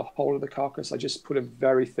show the whole of the carcass, I just put a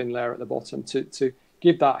very thin layer at the bottom to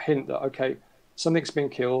give that hint that, okay, something's been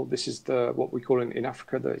killed. This is what we call in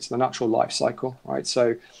Africa, it's the natural life cycle, right?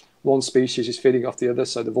 So one species is feeding off the other.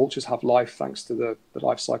 So the vultures have life thanks to the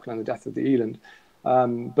life cycle and the death of the eland.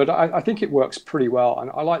 But I think it works pretty well. And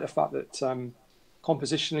I like the fact that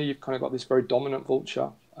compositionally, you've kind of got this very dominant vulture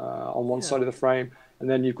on one Yeah. side of the frame, and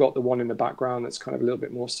then you've got the one in the background that's kind of a little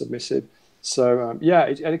bit more submissive. So yeah,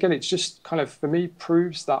 and again, it's just kind of, for me,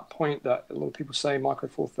 proves that point that a lot of people say Micro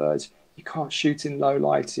Four Thirds, you can't shoot in low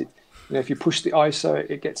light. If you push the ISO,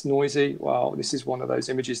 it gets noisy. Well, this is one of those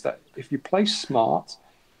images that if you play smart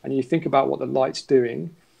and you think about what the light's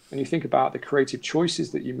doing, and you think about the creative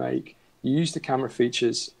choices that you make, you use the camera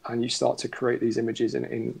features and you start to create these images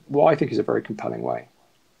in what I think is a very compelling way.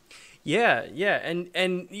 Yeah, yeah, and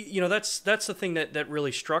that's the thing that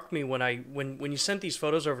really struck me when you sent these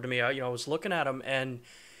photos over to me. I was looking at them, and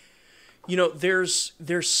there's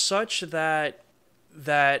such that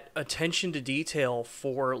attention to detail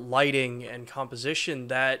for lighting and composition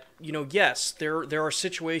that yes, there are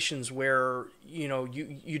situations where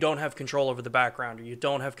you don't have control over the background, or you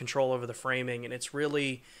don't have control over the framing, and it's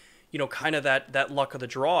really kind of that luck of the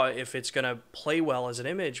draw if it's going to play well as an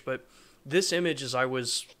image. But this image, as I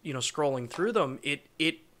was scrolling through them,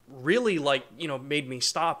 it really made me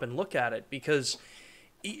stop and look at it, because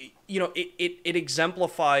it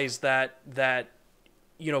exemplifies that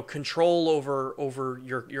control over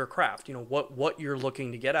your craft, what you're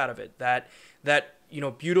looking to get out of it, that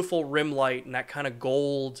beautiful rim light and that kind of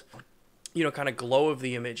gold kind of glow of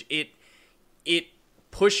the image. It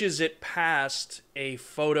pushes it past a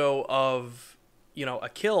photo of a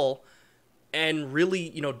kill, and really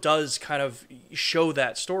does kind of show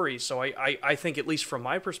that story. So I think, at least from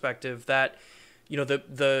my perspective, that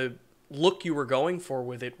the look you were going for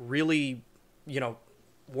with it really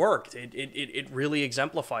worked. It really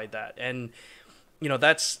exemplified that. And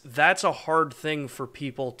that's a hard thing for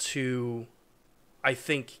people to, I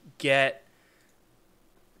think, get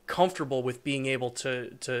comfortable with being able to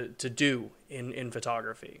do in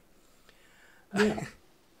photography. Yeah.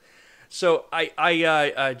 So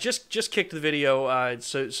I just kicked the video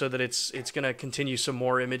so that it's going to continue some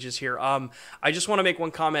more images here. I just want to make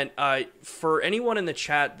one comment. For anyone in the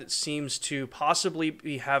chat that seems to possibly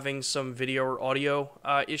be having some video or audio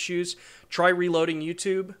issues, try reloading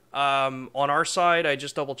YouTube. On our side, I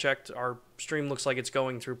just double checked. Our stream looks like it's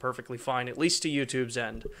going through perfectly fine, at least to YouTube's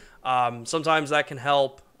end. Sometimes that can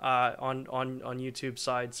help on YouTube's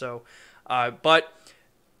side. So, but.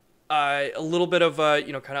 A little bit of a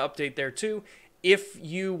kind of update there too. If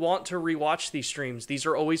you want to rewatch these streams, these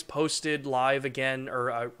are always posted live again,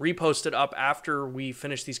 or reposted up after we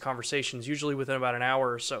finish these conversations, usually within about an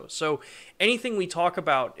hour or so. So anything we talk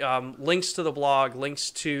about, links to the blog, links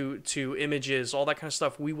to images, all that kind of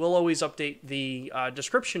stuff, we will always update the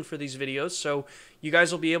description for these videos, so you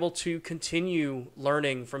guys will be able to continue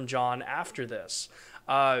learning from Jon after this.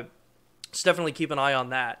 So definitely keep an eye on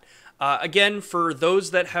that. Again, for those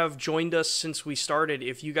that have joined us since we started,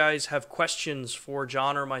 if you guys have questions for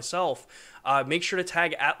Jon or myself, make sure to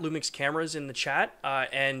tag @LUMIX Cameras in the chat,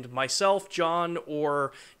 and myself, Jon,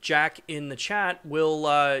 or Jack in the chat will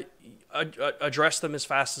address them as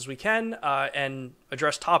fast as we can, and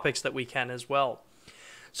address topics that we can as well.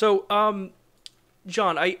 So,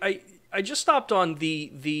 Jon, I just stopped on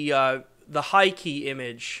the high key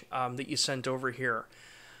image that you sent over here.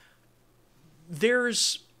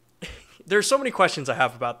 There's so many questions I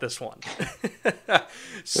have about this one.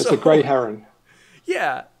 It's a gray heron.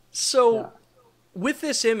 Yeah. So with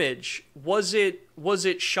this image, was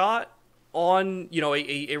it shot on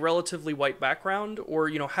a relatively white background, or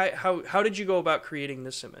how did you go about creating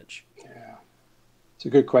this image? Yeah, it's a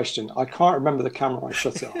good question. I can't remember the camera I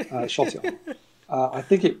shot it on. I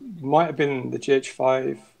think it might have been the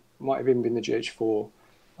GH5, might have even been the GH4,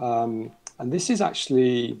 and this is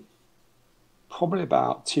actually probably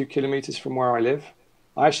about 2 kilometers from where I live.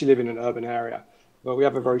 I actually live in an urban area, but we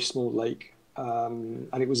have a very small lake, and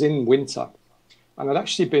it was in winter. And I'd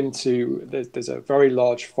actually been to, there's a very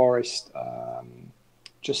large forest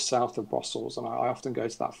just south of Brussels, and I often go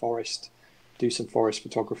to that forest, do some forest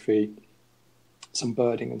photography, some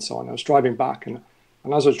birding and so on. I was driving back, and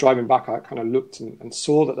as I was driving back, I kind of looked and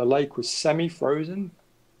saw that the lake was semi-frozen,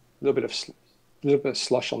 a little bit of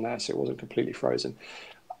slush on there, so it wasn't completely frozen.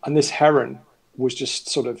 And this heron was just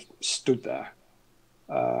sort of stood there.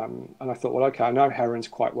 And I thought, well, okay, I know herons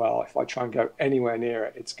quite well. If I try and go anywhere near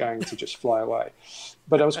it, it's going to just fly away.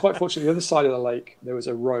 But I was quite fortunate. The other side of the lake, there was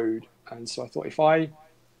a road. And so I thought, if I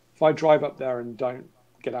drive up there and don't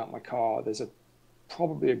get out my car, there's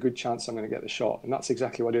probably a good chance I'm going to get the shot. And that's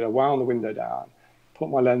exactly what I did. I wound the window down, put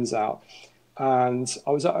my lens out, and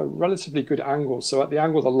I was at a relatively good angle. So at the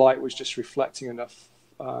angle, the light was just reflecting enough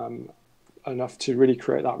to really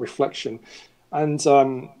create that reflection. And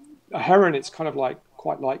a heron, it's kind of like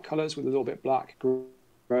quite light colors with a little bit black,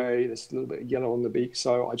 gray, there's a little bit of yellow on the beak.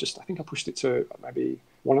 So I think I pushed it to maybe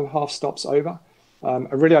 1.5 stops over.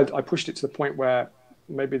 And really, I pushed it to the point where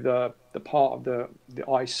maybe the part of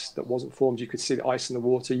the ice that wasn't formed, you could see the ice in the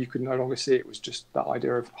water. You could no longer see it. It was just that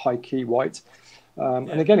idea of high key white.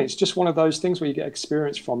 And again, it's just one of those things where you get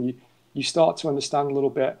experience from. You start to understand a little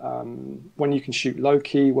bit when you can shoot low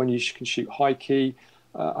key, when you can shoot high key.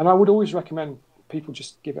 And I would always recommend people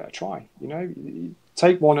just give it a try. You know,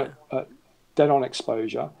 take one at dead on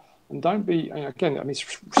exposure, and don't be, again, I mean,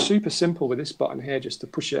 it's super simple with this button here, just to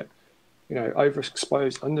push it, you know,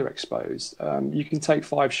 overexposed, underexposed. You can take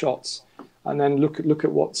 5 shots and then look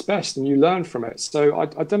at what's best, and you learn from it. So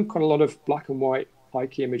I've done quite a lot of black and white high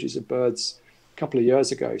key images of birds a couple of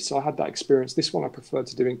years ago. So I had that experience. This one I prefer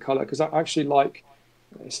to do in color because I actually like,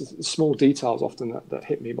 it's the small details often that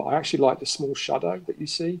hit me, but I actually like the small shadow that you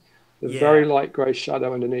see, the very light gray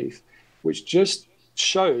shadow underneath, which just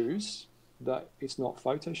shows that it's not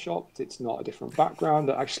photoshopped, it's not a different background,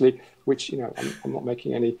 that actually, which, you know, I'm not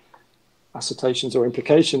making any assertions or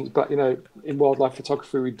implications, but, you know, in wildlife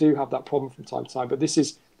photography, we do have that problem from time to time, but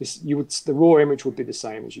the raw image would be the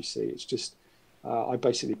same as you see. It's just, I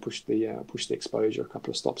basically pushed the exposure a couple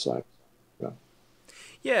of stops over.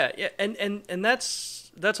 Yeah, and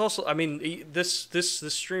that's also, I mean, this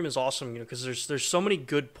stream is awesome, you know, because there's so many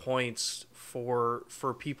good points for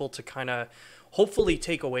people to kind of hopefully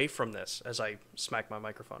take away from this as I smack my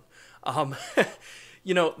microphone.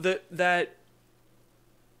 You know, that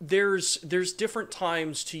there's different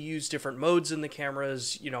times to use different modes in the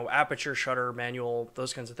cameras, you know, aperture, shutter, manual,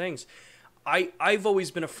 those kinds of things. I've always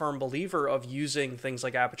been a firm believer of using things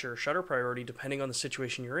like aperture or shutter priority depending on the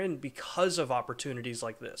situation you're in, because of opportunities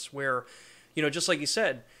like this where, you know, just like you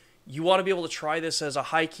said, you want to be able to try this as a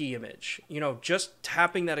high key image. You know, just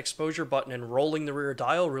tapping that exposure button and rolling the rear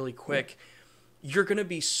dial really quick, you're going to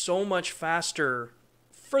be so much faster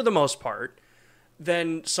for the most part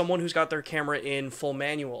than someone who's got their camera in full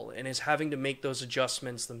manual and is having to make those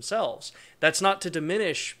adjustments themselves. That's not to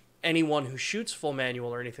diminish anyone who shoots full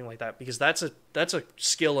manual or anything like that, because that's a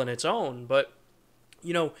skill in its own. But,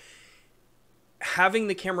 you know, having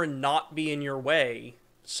the camera not be in your way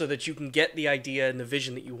so that you can get the idea and the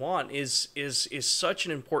vision that you want is such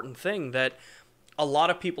an important thing that a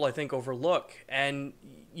lot of people, I think, overlook. And,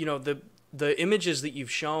 you know, the images that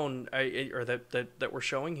you've shown, or that we're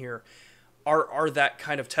showing here, are that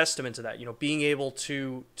kind of testament to that. You know, being able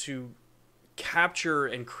to capture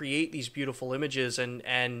and create these beautiful images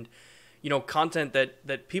and you know, content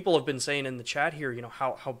that people have been saying in the chat here, you know,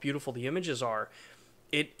 how beautiful the images are.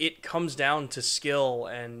 It comes down to skill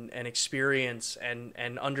and experience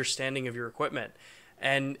and understanding of your equipment.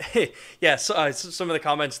 And yeah, so, some of the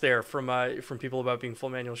comments there from people about being full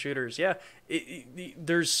manual shooters. Yeah,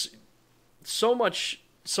 there's so much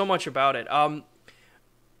about it.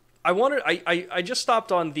 I just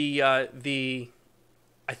stopped on the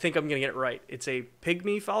I think I'm gonna get it right. It's a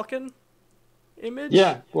pygmy falcon image.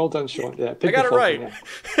 Yeah, well done, Sean. Yeah, I got it right.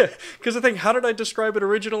 Because I think, how did I describe it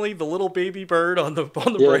originally? The little baby bird on the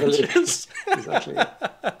branches. Exactly.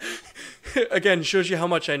 Yeah. Again, shows you how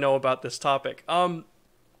much I know about this topic.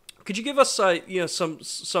 Could you give us you know,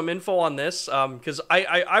 some info on this? Because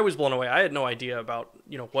I was blown away. I had no idea about,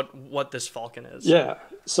 you know, what this falcon is. Yeah.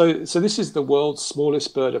 So this is the world's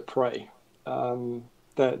smallest bird of prey.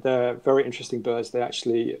 They're very interesting birds. They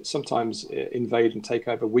actually sometimes invade and take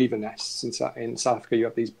over weaver nests. In South Africa, you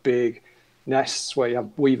have these big nests where you have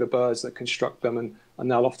weaver birds that construct them,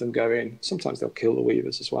 and they'll often go in. Sometimes they'll kill the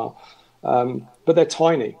weavers as well. But they're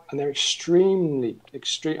tiny, and they're extreme.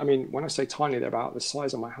 I mean, when I say tiny, they're about the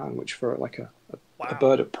size of my hand, which for like a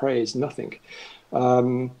bird of prey is nothing.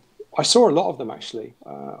 I saw a lot of them, actually.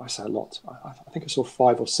 I say a lot. I think I saw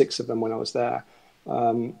 5 or 6 of them when I was there.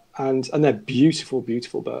 And they're beautiful,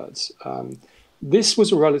 beautiful birds. This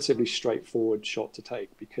was a relatively straightforward shot to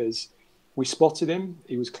take because we spotted him.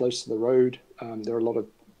 He was close to the road. There are a lot of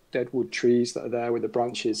deadwood trees that are there with the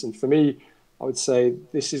branches. And for me, I would say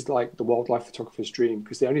this is like the wildlife photographer's dream,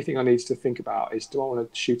 because the only thing I needed to think about is, do I want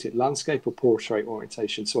to shoot it landscape or portrait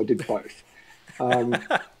orientation? So I did both.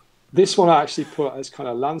 This one I actually put as kind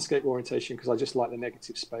of landscape orientation because I just like the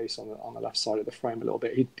negative space on the left side of the frame a little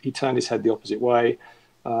bit. He turned his head the opposite way,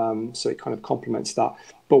 so it kind of complements that.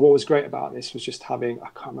 But what was great about this was just having, I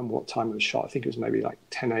can't remember what time it was shot. I think it was maybe like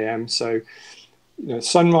 10 a.m. So, you know,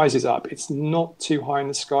 sunrise is up. It's not too high in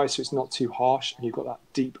the sky, so it's not too harsh, and you've got that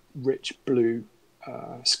deep, rich blue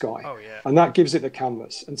sky. Oh yeah. And that gives it the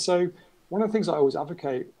canvas. And so one of the things I always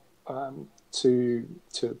advocate to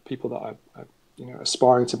people that are you know,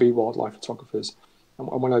 aspiring to be wildlife photographers, and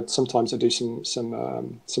when I sometimes I do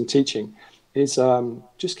some teaching, is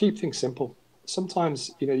just keep things simple.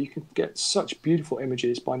 Sometimes, you know, you can get such beautiful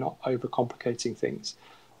images by not overcomplicating things.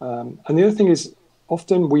 And the other thing is,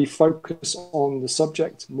 often we focus on the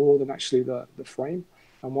subject more than actually the frame.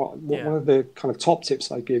 And one of the kind of top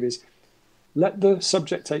tips I give is let the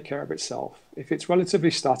subject take care of itself. If it's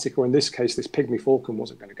relatively static, or in this case, this pygmy falcon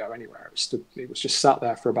wasn't going to go anywhere. It was just sat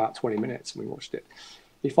there for about 20 minutes and we watched it.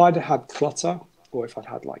 If I'd had clutter, or if I'd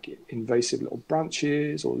had like invasive little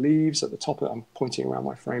branches or leaves at the top of it, I'm pointing around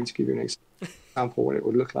my frame to give you an example what it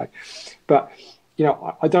would look like. But, you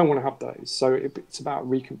know, I don't want to have those. So it's about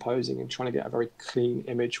recomposing and trying to get a very clean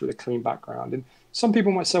image with a clean background. And some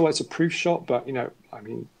people might say, well, it's a proof shot, but, you know, I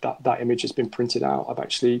mean, that image has been printed out. I've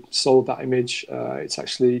actually sold that image.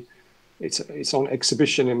 It's on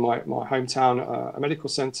exhibition in my hometown, a medical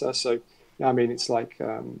center. So, I mean, it's like,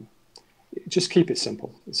 just keep it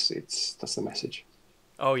simple. That's the message.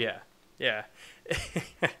 Oh yeah. Yeah.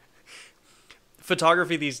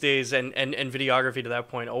 Photography these days and videography to that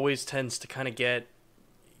point always tends to kind of get,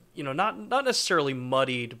 you know, not necessarily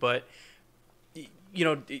muddied, but, you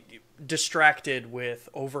know, distracted with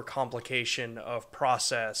overcomplication of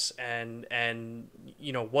process and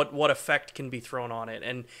you know what effect can be thrown on it.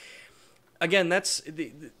 And again, that's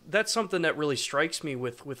something that really strikes me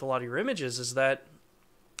with a lot of your images, is that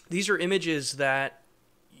these are images that,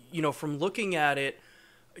 you know, from looking at it,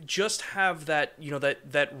 just have that, you know,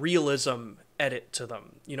 that realism edit to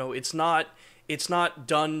them. You know, it's not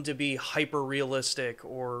done to be hyper realistic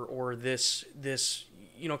or this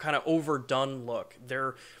you know, kind of overdone look.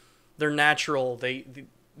 They're natural.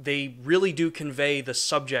 They really do convey the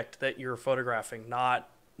subject that you're photographing, not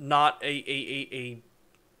a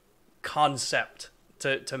concept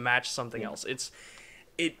to match something else.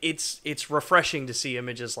 It's refreshing to see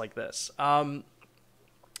images like this.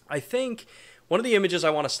 I think one of the images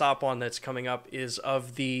I want to stop on that's coming up is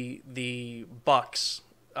of the bucks,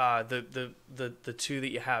 the two that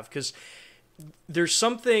you have, because there's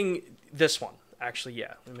something. This one actually,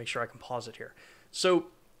 yeah. Let me make sure I can pause it here. So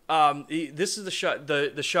this is the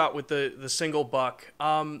shot with the single buck.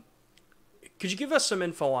 Could you give us some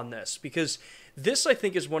info on this? Because this, I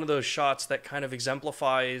think, is one of those shots that kind of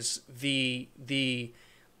exemplifies the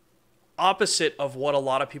opposite of what a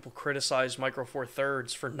lot of people criticize Micro Four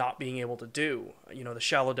Thirds for not being able to do. You know, the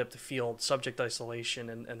shallow depth of field, subject isolation,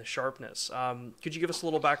 and the sharpness. Could you give us a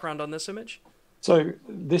little background on this image? So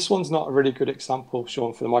this one's not a really good example,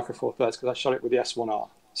 Sean, for the Micro Four Thirds, because I shot it with the S1R.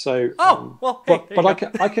 So,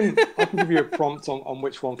 I can give you a prompt on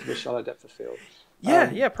which one for the shallow depth of field.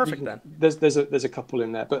 Yeah, perfect then. There's a couple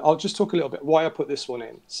in there, but I'll just talk a little bit why I put this one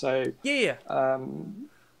in. So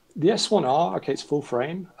the S1R, okay, it's full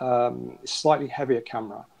frame, it's slightly heavier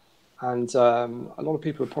camera, and a lot of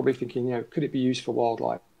people are probably thinking, you know, could it be used for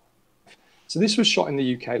wildlife? So this was shot in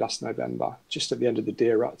the UK last November, just at the end of the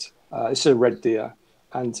deer rut. It's a red deer,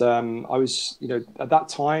 and I was, you know, at that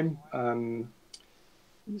time.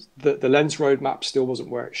 The lens roadmap still wasn't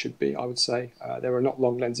where it should be, I would say. There were not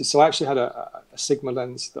long lenses. So I actually had a Sigma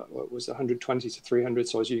lens that was 120 to 300,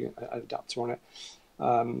 so I was using an adapter on it.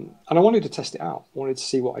 And I wanted to test it out. I wanted to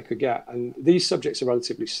see what I could get. And these subjects are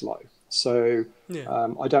relatively slow. So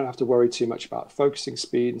I don't have to worry too much about focusing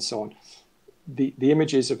speed and so on. The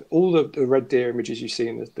images of all the red deer images you see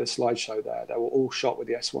in the slideshow there, they were all shot with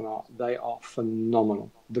the S1R. They are phenomenal.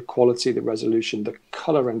 The quality, the resolution, the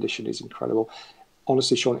color rendition is incredible.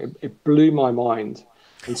 Honestly, Sean, it blew my mind.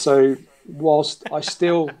 And so whilst I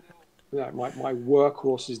still, you know, my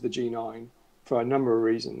workhorse is the G9 for a number of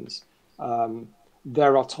reasons,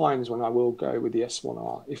 there are times when I will go with the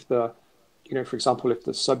S1R. If you know, for example, if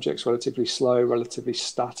the subject's relatively slow, relatively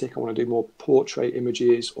static, I want to do more portrait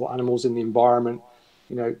images or animals in the environment,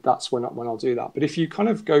 you know, that's when I'll do that. But if you kind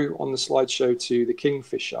of go on the slideshow to the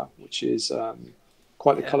kingfisher, which is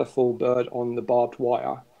quite a colourful bird on the barbed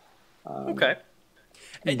wire. Okay.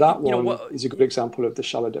 That one is a good example of the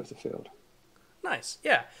shallow depth of field. Nice.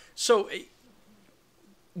 Yeah. So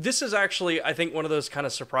this is actually, I think, one of those kind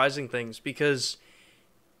of surprising things, because,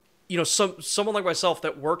 you know, someone like myself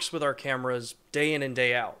that works with our cameras day in and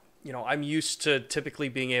day out, you know, I'm used to typically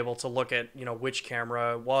being able to look at, you know, which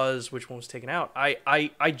camera was, which one was taken out.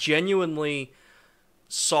 I genuinely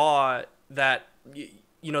saw that,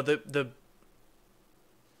 you know, the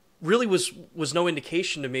really was no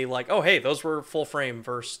indication to me, like, oh, hey, those were full frame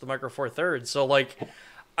versus the Micro Four Thirds. So like,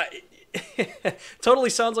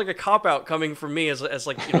 totally sounds like a cop out coming from me as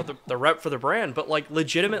like, you know, the rep for the brand, but like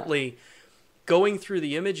legitimately going through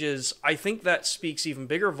the images, I think that speaks even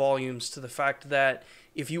bigger volumes to the fact that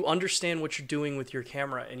if you understand what you're doing with your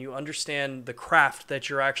camera and you understand the craft that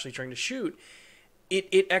you're actually trying to shoot,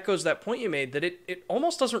 it echoes that point you made, that it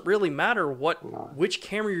almost doesn't really matter which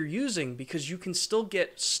camera you're using, because you can still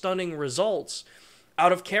get stunning results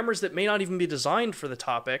out of cameras that may not even be designed for the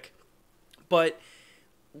topic. But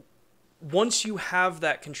once you have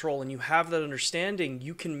that control and you have that understanding,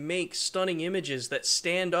 you can make stunning images that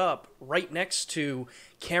stand up right next to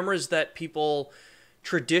cameras that people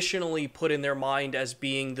traditionally put in their mind as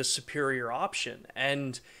being the superior option.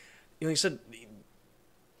 And like I said,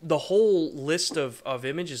 the whole list of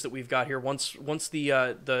images that we've got here, once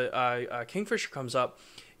the Kingfisher comes up,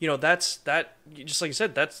 that, just like you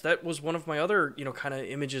said, that was one of my other kind of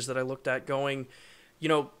images that I looked at, going,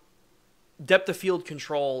 depth of field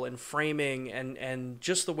control and framing and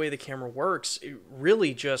just the way the camera works. It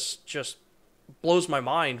really just blows my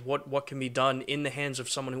mind what can be done in the hands of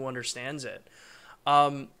someone who understands it.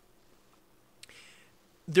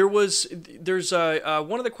 There's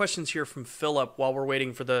one of the questions here from Philip while we're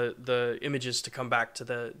waiting for the images to come back to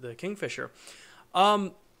the Kingfisher.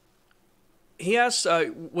 He asks,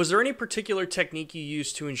 was there any particular technique you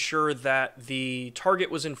used to ensure that the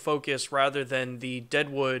target was in focus rather than the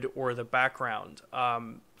deadwood or the background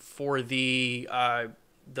for the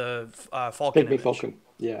Falcon image? Falcon,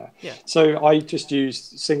 yeah. So I just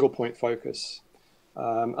used single point focus,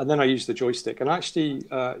 and then I used the joystick. And actually,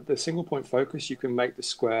 the single point focus, you can make the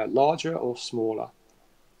square larger or smaller.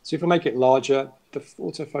 So if I make it larger, the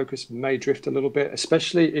autofocus may drift a little bit,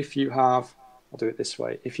 especially if you have, I'll do it this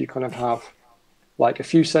way, if you kind of have like a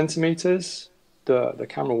few centimeters, the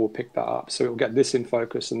camera will pick that up. So it will get this in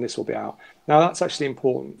focus and this will be out. Now that's actually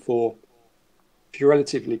important for if you're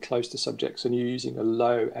relatively close to subjects and you're using a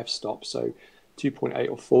low f-stop, so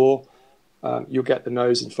 2.8 or 4, you'll get the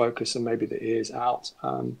nose in focus and maybe the ears out.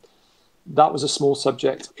 That was a small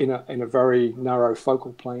subject in a very narrow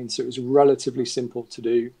focal plane, so it was relatively simple to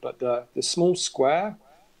do. But the small square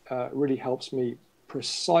really helps me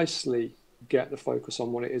precisely get the focus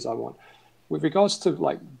on what it is I want. With regards to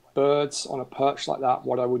like birds on a perch like that,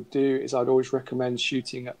 what I would do is I'd always recommend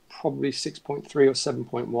shooting at probably 6.3 or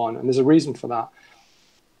 7.1, and there's a reason for that.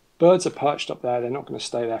 Birds are perched up there; they're not going to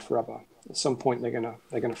stay there forever. At some point, they're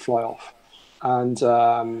gonna fly off, and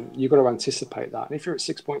you've got to anticipate that. And if you're at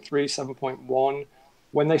 6.3, 7.1,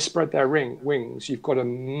 when they spread their wings, you've got a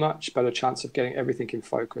much better chance of getting everything in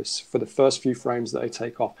focus for the first few frames that they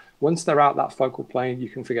take off. Once they're out that focal plane, you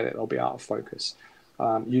can forget it; they'll be out of focus.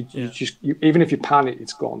 Even if you pan it,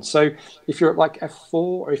 it's gone. So if you're at like f4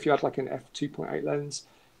 or if you had like an f2.8 lens,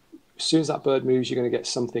 as soon as that bird moves, you're going to get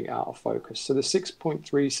something out of focus. So the 6.3,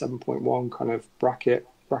 7.1 kind of bracket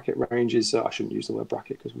range is, I shouldn't use the word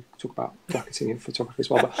bracket because we talk about bracketing in photography as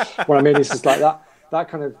well. But what I mean is like that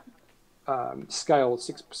kind of scale,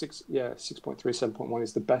 6.3, 7.1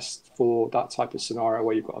 is the best for that type of scenario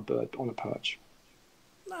where you've got a bird on a perch.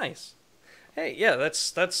 Nice. Hey, yeah,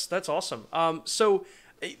 that's awesome. So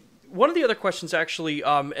one of the other questions actually,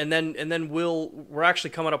 and then we're actually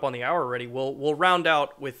coming up on the hour already. We'll round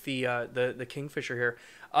out with the Kingfisher here.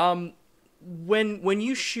 When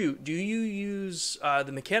you shoot, do you use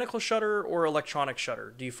the mechanical shutter or electronic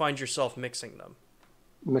shutter? Do you find yourself mixing them?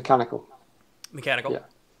 Mechanical. Mechanical. Yeah.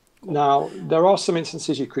 Cool. Now there are some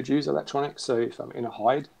instances you could use electronic. So if I'm in a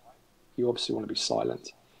hide, you obviously want to be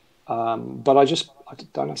silent. But I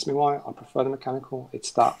don't ask me why. I prefer the mechanical.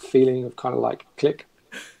 It's that feeling of kind of like click.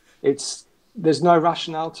 There's no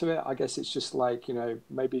rationale to it. I guess it's just like,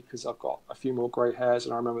 maybe because I've got a few more grey hairs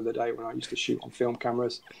and I remember the day when I used to shoot on film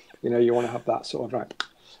cameras, you want to have that sort of like,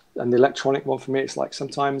 and the electronic one for me, it's like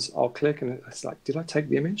sometimes I'll click and it's like, did I take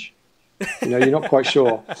the image? You're not quite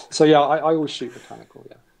sure. So yeah, I always shoot mechanical.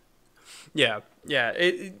 Yeah.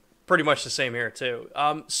 Yeah. Pretty much the same here too.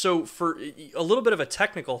 So for a little bit of a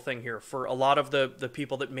technical thing here, for a lot of the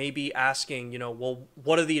people that may be asking, well,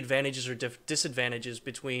 what are the advantages or disadvantages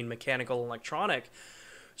between mechanical and electronic?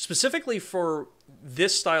 Specifically for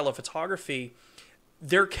this style of photography,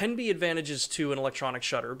 there can be advantages to an electronic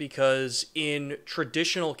shutter because in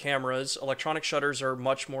traditional cameras, electronic shutters are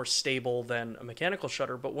much more stable than a mechanical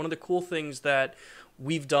shutter. But one of the cool things that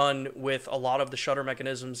we've done with a lot of the shutter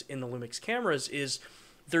mechanisms in the Lumix cameras is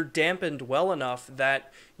they're dampened well enough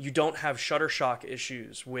that you don't have shutter shock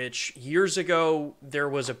issues, which years ago there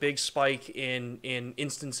was a big spike in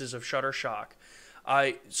instances of shutter shock.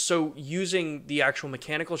 So using the actual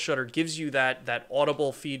mechanical shutter gives you that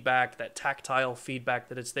audible feedback, that tactile feedback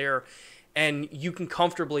that it's there, and you can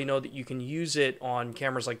comfortably know that you can use it on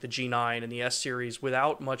cameras like the G9 and the S series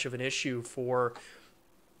without much of an issue for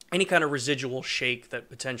any kind of residual shake that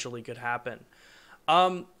potentially could happen.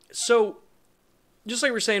 So just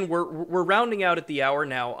like we're saying, we're rounding out at the hour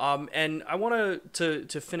now, and I want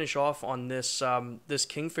to finish off on this this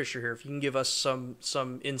Kingfisher here. If you can give us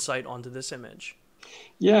some insight onto this image.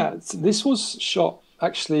 Yeah, this was shot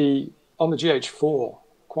actually on the GH4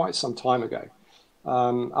 quite some time ago.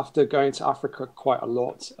 After going to Africa quite a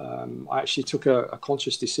lot, I actually took a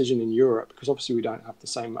conscious decision in Europe, because obviously we don't have the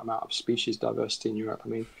same amount of species diversity in Europe. I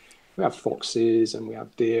mean, we have foxes and we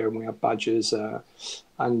have deer and we have badgers,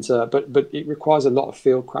 but it requires a lot of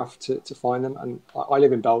fieldcraft to find them. And I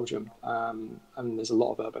live in Belgium, and there's a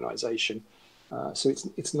lot of urbanization, so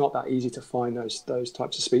it's not that easy to find those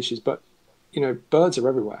types of species. But birds are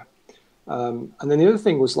everywhere. And then the other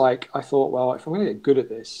thing was, like, I thought, well, if I'm going to get good at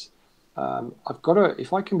this, I've got to,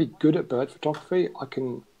 if I can be good at bird photography, I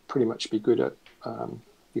can pretty much be good at,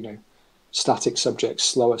 static subjects,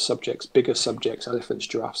 slower subjects, bigger subjects, elephants,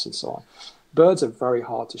 giraffes, and so on. Birds are very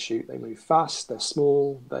hard to shoot. They move fast, they're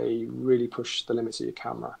small, they really push the limits of your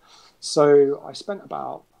camera. So I spent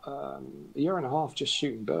about a year and a half just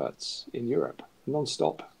shooting birds in Europe,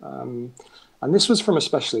 non-stop. And this was from a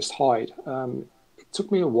specialist hide. It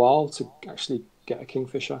took me a while to actually get a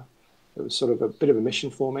kingfisher. It was sort of a bit of a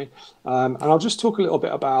mission for me. And I'll just talk a little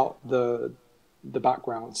bit about the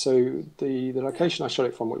background. So the location I shot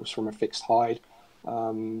it from, it was from a fixed hide.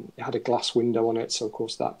 It had a glass window on it, so of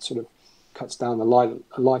course that sort of cuts down the light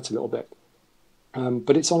a little bit.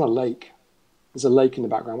 But it's on a lake. There's a lake in the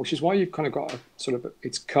background, which is why you've kind of got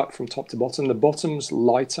it's cut from top to bottom. The bottom's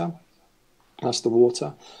lighter, that's the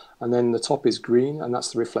water, and then the top is green, and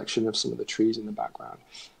that's the reflection of some of the trees in the background.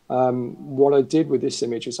 What I did with this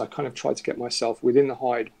image is I kind of tried to get myself within the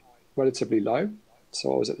hide relatively low,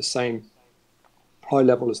 so I was at the same high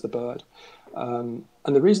level as the bird. And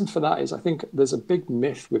the reason for that is, I think there's a big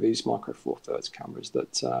myth with these Micro Four Thirds cameras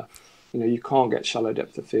that you can't get shallow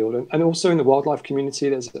depth of field, and also in the wildlife community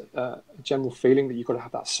there's a general feeling that you've got to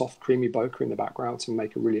have that soft creamy bokeh in the background to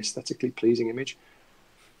make a really aesthetically pleasing image.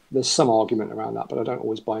 There's some argument around that, but I don't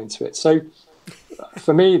always buy into it. So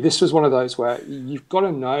for me, this was one of those where you've got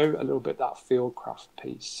to know a little bit that fieldcraft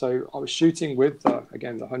piece. So I was shooting with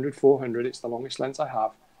again the 100-400. It's the longest lens I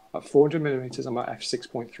have. At 400 millimeters, I'm at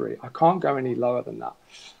f6.3. I can't go any lower than that.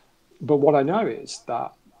 But what I know is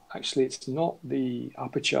that actually it's not the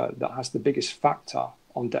aperture that has the biggest factor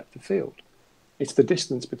on depth of field. It's the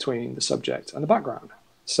distance between the subject and the background.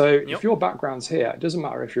 So if your background's here, it doesn't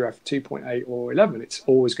matter if you're f2.8 or 11, it's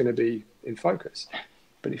always going to be in focus.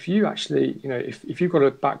 But if you actually, if you've got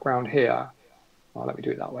a background here, let me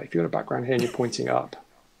do it that way. If you've got a background here and you're pointing up,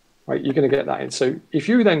 right, you're going to get that in. So if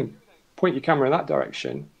you then point your camera in that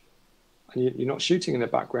direction and you're not shooting in the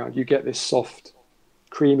background, you get this soft,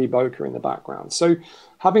 creamy bokeh in the background. So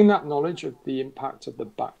having that knowledge of the impact of the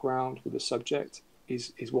background with the subject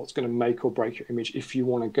is what's going to make or break your image if you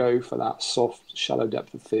want to go for that soft, shallow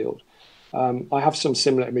depth of field. I have some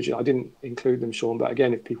similar images. I didn't include them, Sean, but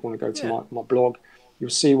again, if people want to go to my blog, you'll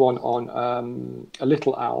see one on a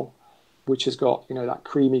little owl, which has got that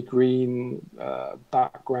creamy green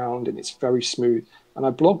background, and it's very smooth. And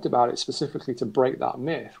I blogged about it specifically to break that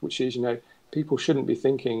myth, which is people shouldn't be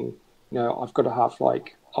thinking I've got to have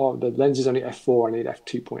the lens is only f4, I need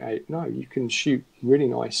f2.8. No, you can shoot really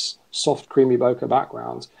nice, soft, creamy bokeh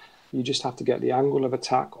backgrounds. You just have to get the angle of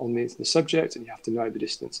attack on the subject, and you have to know the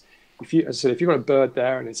distance. If you've got a bird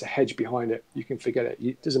there and it's a hedge behind it, you can forget it.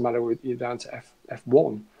 It doesn't matter whether you're down to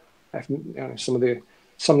f1.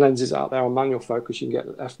 Some lenses out there on manual focus, you can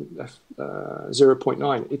get f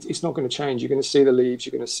 0.9. It's not going to change. You're going to see the leaves.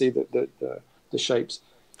 You're going to see the shapes.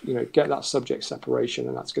 Get that subject separation,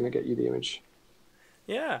 and that's going to get you the image.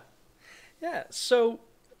 Yeah. So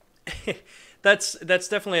that's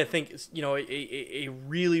definitely, I think, a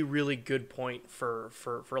really, really good point for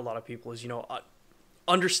a lot of people is,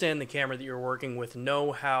 understand the camera that you're working with,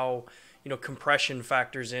 know how, compression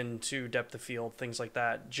factors into depth of field, things like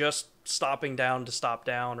that. Just stopping down to stop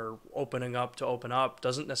down or opening up to open up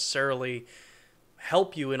doesn't necessarily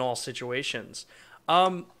help you in all situations.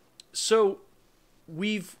 So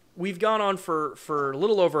we've gone on for a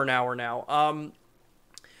little over an hour now.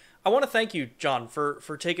 I want to thank you, Jon,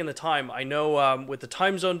 for taking the time. I know with the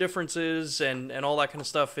time zone differences and all that kind of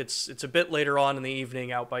stuff, it's a bit later on in the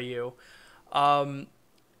evening out by you.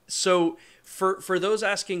 So for those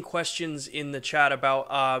asking questions in the chat about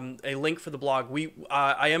a link for the blog,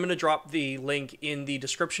 I am going to drop the link in the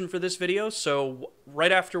description for this video. So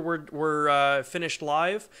right after we're finished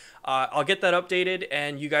live, I'll get that updated,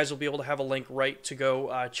 and you guys will be able to have a link right to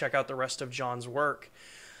go check out the rest of Jon's work.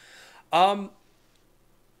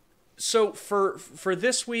 So for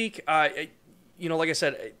this week, like I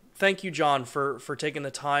said, thank you, Jon, for taking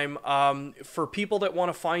the time. For people that want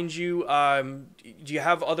to find you, do you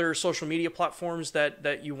have other social media platforms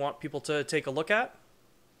that you want people to take a look at?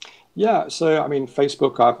 Yeah, so I mean,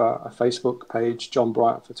 Facebook, I have a Facebook page, Jon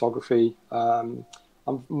Bryant Photography. I'm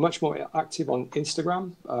much more active on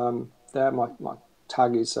Instagram. There, my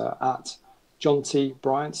tag is at John T.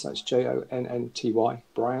 Bryant, so that's Jonnty,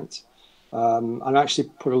 Bryant. And I actually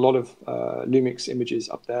put a lot of LUMIX images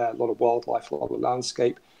up there, a lot of wildlife, a lot of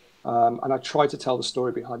landscape. And I try to tell the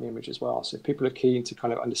story behind the image as well. So if people are keen to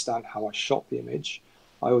kind of understand how I shot the image,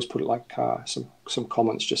 I always put like some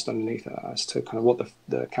comments just underneath it as to kind of what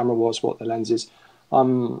the camera was, what the lens is.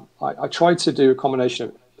 I tried to do a combination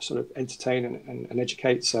of sort of entertain and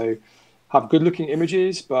educate. So have good looking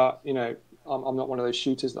images, but you know, I'm not one of those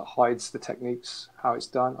shooters that hides the techniques, how it's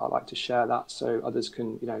done. I like to share that so others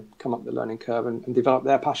can, you know, come up the learning curve and develop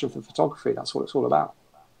their passion for photography. That's what it's all about.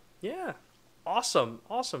 Yeah. Awesome.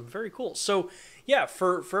 Awesome. Very cool. So yeah,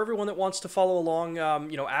 for everyone that wants to follow along,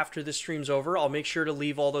 you know, after this stream's over, I'll make sure to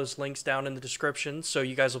leave all those links down in the description so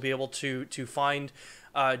you guys will be able to find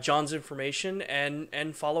John's information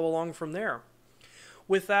and follow along from there.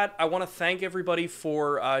 With that, I want to thank everybody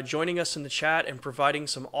for joining us in the chat and providing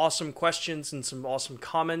some awesome questions and some awesome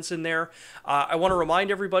comments in there. I want to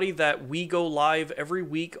remind everybody that we go live every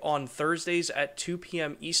week on Thursdays at 2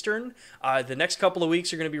 p.m. Eastern. The next couple of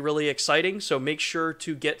weeks are going to be really exciting, so make sure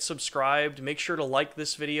to get subscribed. Make sure to like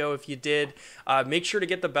this video if you did. Make sure to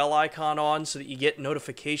get the bell icon on so that you get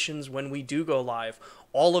notifications when we do go live.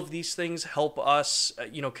 All of these things help us,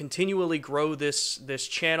 you know, continually grow this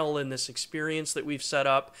channel and this experience that we've set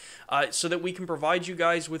up so that we can provide you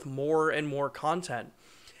guys with more and more content.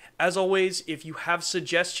 As always, if you have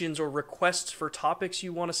suggestions or requests for topics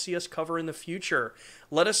you want to see us cover in the future,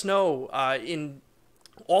 let us know in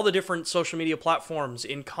all the different social media platforms,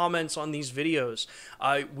 in comments on these videos.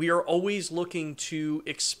 We are always looking to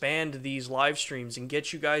expand these live streams and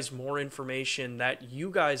get you guys more information that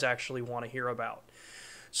you guys actually want to hear about.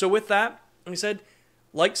 So with that, like I said,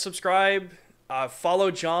 like, subscribe,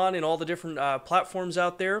 follow John in all the different platforms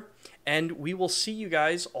out there, and we will see you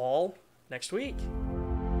guys all next week.